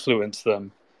influenced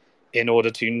them in order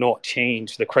to not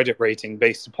change the credit rating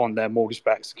based upon their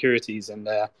mortgage-backed securities and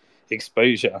their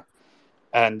exposure.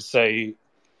 And so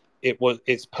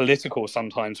it's political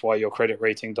sometimes why your credit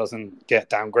rating doesn't get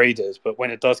downgraded. But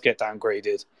when it does get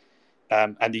downgraded,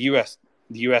 and the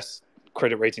US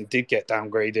credit rating did get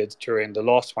downgraded during the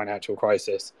last financial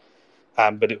crisis,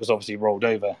 but it was obviously rolled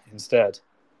over instead.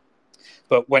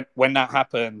 But when that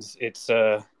happens,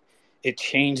 it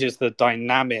changes the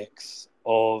dynamics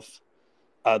of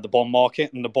the bond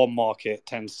market, and the bond market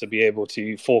tends to be able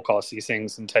to forecast these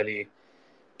things and tell you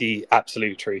the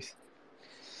absolute truth.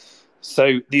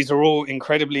 So these are all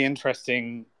incredibly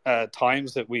interesting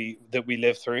times that we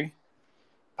live through.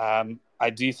 I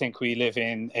do think we live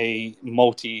in a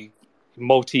multi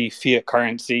fiat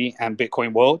currency and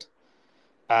Bitcoin world.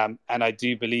 And I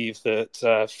do believe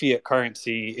that fiat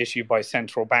currency issued by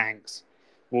central banks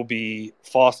will be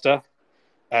faster,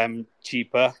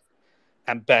 cheaper,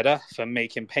 and better for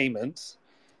making payments.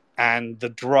 And the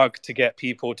drug to get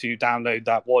people to download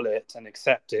that wallet and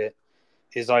accept it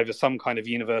is either some kind of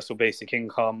universal basic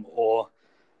income or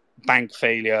bank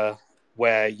failure,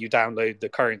 where you download the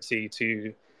currency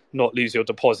to not lose your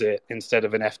deposit instead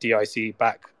of an FDIC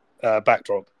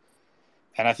backdrop.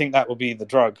 And I think that will be the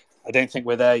drug. I don't think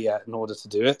we're there yet in order to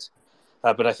do it,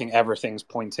 but I think everything's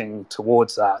pointing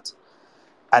towards that.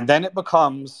 And then it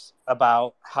becomes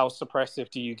about how suppressive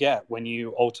do you get when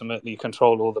you ultimately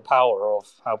control all the power of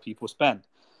how people spend.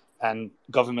 And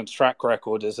government's track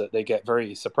record is that they get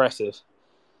very suppressive.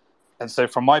 And so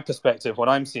from my perspective, what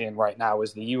I'm seeing right now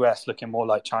is the US looking more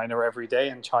like China every day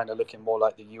and China looking more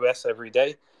like the US every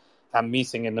day, and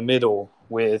meeting in the middle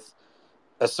with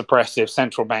a suppressive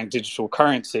central bank digital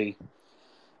currency.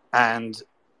 And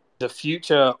the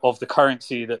future of the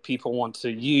currency that people want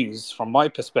to use, from my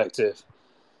perspective,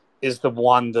 is the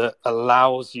one that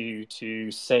allows you to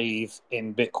save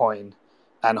in Bitcoin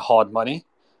and hard money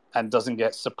and doesn't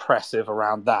get suppressive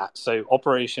around that. So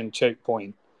Operation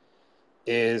Chokepoint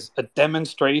is a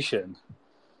demonstration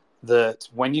that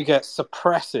when you get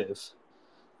suppressive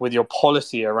with your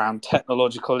policy around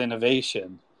technological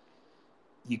innovation,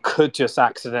 you could just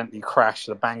accidentally crash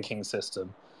the banking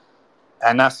system.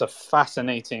 And that's a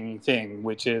fascinating thing,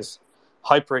 which is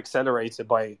hyper accelerated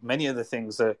by many of the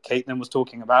things that Caitlin was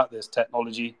talking about, this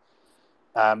technology,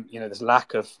 this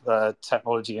lack of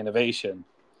technology innovation,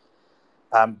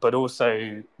 but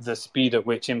also the speed at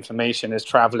which information is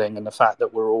traveling, and the fact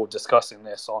that we're all discussing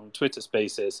this on Twitter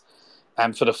Spaces.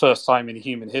 And for the first time in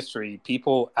human history,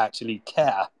 people actually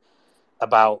care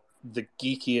about the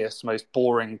geekiest, most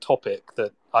boring topic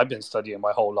that I've been studying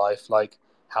my whole life, like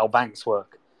how banks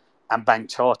work and bank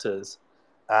charters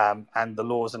and the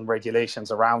laws and regulations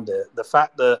around it. The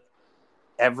fact that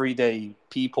everyday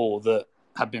people that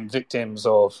have been victims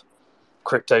of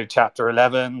crypto Chapter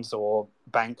 11s or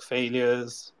bank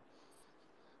failures,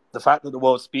 the fact that the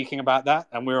world's speaking about that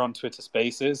and we're on Twitter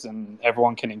Spaces and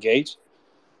everyone can engage,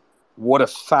 what a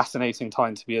fascinating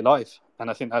time to be alive. And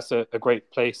I think that's a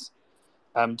great place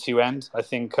to end. I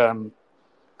think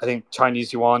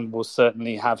Chinese yuan will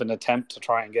certainly have an attempt to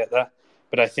try and get there,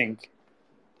 but I think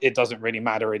it doesn't really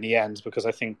matter in the end, because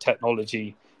I think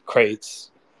technology creates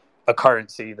a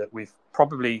currency that we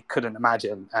probably couldn't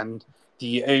imagine. And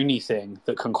the only thing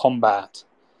that can combat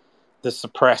the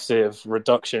suppressive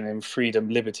reduction in freedom,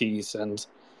 liberties, and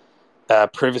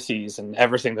privacies, and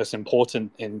everything that's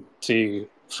important into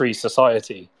free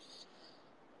society,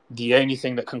 the only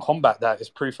thing that can combat that is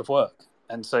proof of work.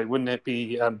 And so wouldn't it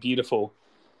be beautiful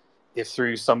if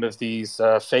through some of these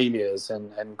failures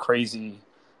and crazy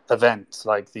events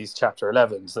like these Chapter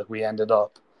 11s that we ended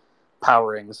up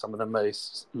powering some of the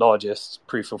most largest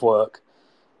proof of work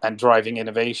and driving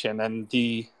innovation, and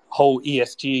the whole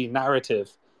ESG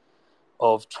narrative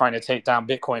of trying to take down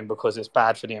Bitcoin because it's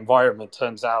bad for the environment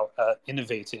turns out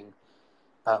innovating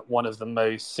one of the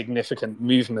most significant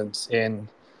movements in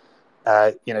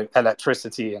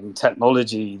electricity and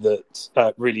technology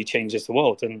that really changes the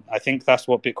world. And I think that's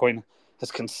what Bitcoin has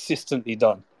consistently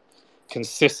done,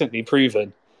 consistently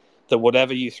proven that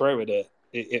whatever you throw at it,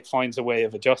 it finds a way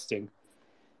of adjusting.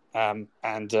 And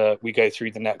we go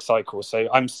through the next cycle. So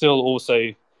I'm still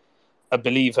also a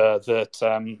believer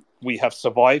that we have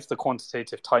survived the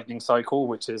quantitative tightening cycle,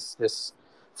 which is this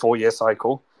 4-year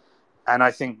cycle. And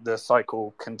I think the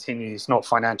cycle continues, not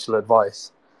financial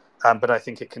advice, but I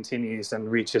think it continues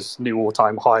and reaches new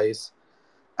all-time highs.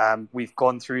 We've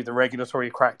gone through the regulatory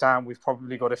crackdown. We've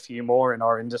probably got a few more in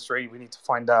our industry. We need to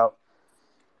find out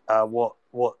what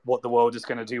the world is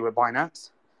going to do with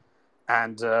Binance,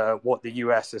 and what the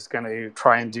US is going to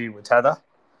try and do with Tether.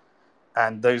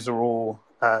 And those are all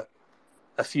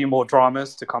a few more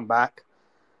dramas to come back.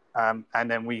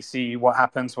 And then we see what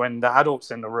happens when the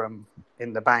adults in the room,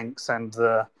 in the banks and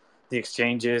the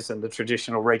exchanges and the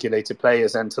traditional regulated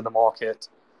players enter the market.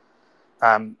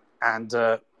 And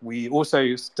we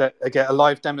also get a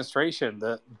live demonstration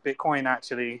that Bitcoin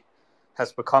actually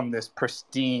has become this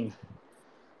pristine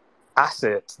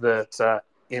asset that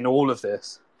in all of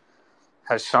this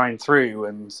has shined through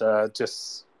and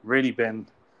just really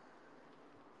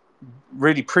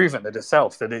proven it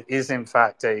itself that it is in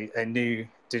fact a new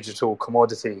digital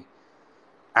commodity.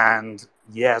 And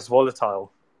yeah, it's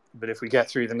volatile, but if we get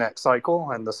through the next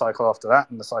cycle and the cycle after that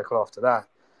and the cycle after that,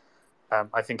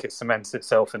 I think it cements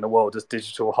itself in the world as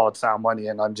digital hard sound money.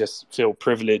 And I'm just feel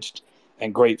privileged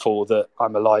and grateful that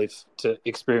I'm alive to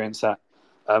experience that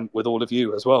with all of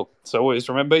you as well. So always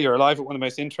remember, you're alive at one of the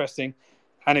most interesting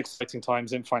and exciting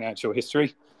times in financial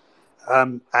history.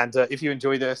 And if you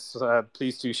enjoy this,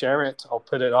 please do share it. I'll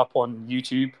put it up on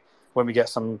YouTube when we get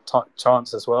some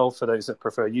chance as well for those that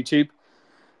prefer YouTube.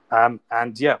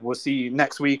 And yeah, we'll see you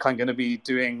next week. I'm going to be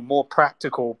doing more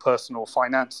practical personal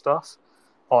finance stuff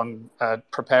on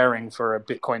preparing for a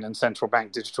Bitcoin and central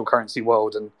bank digital currency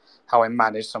world and how I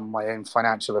manage some of my own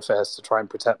financial affairs to try and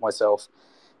protect myself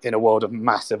in a world of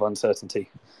massive uncertainty.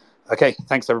 Okay,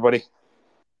 thanks everybody.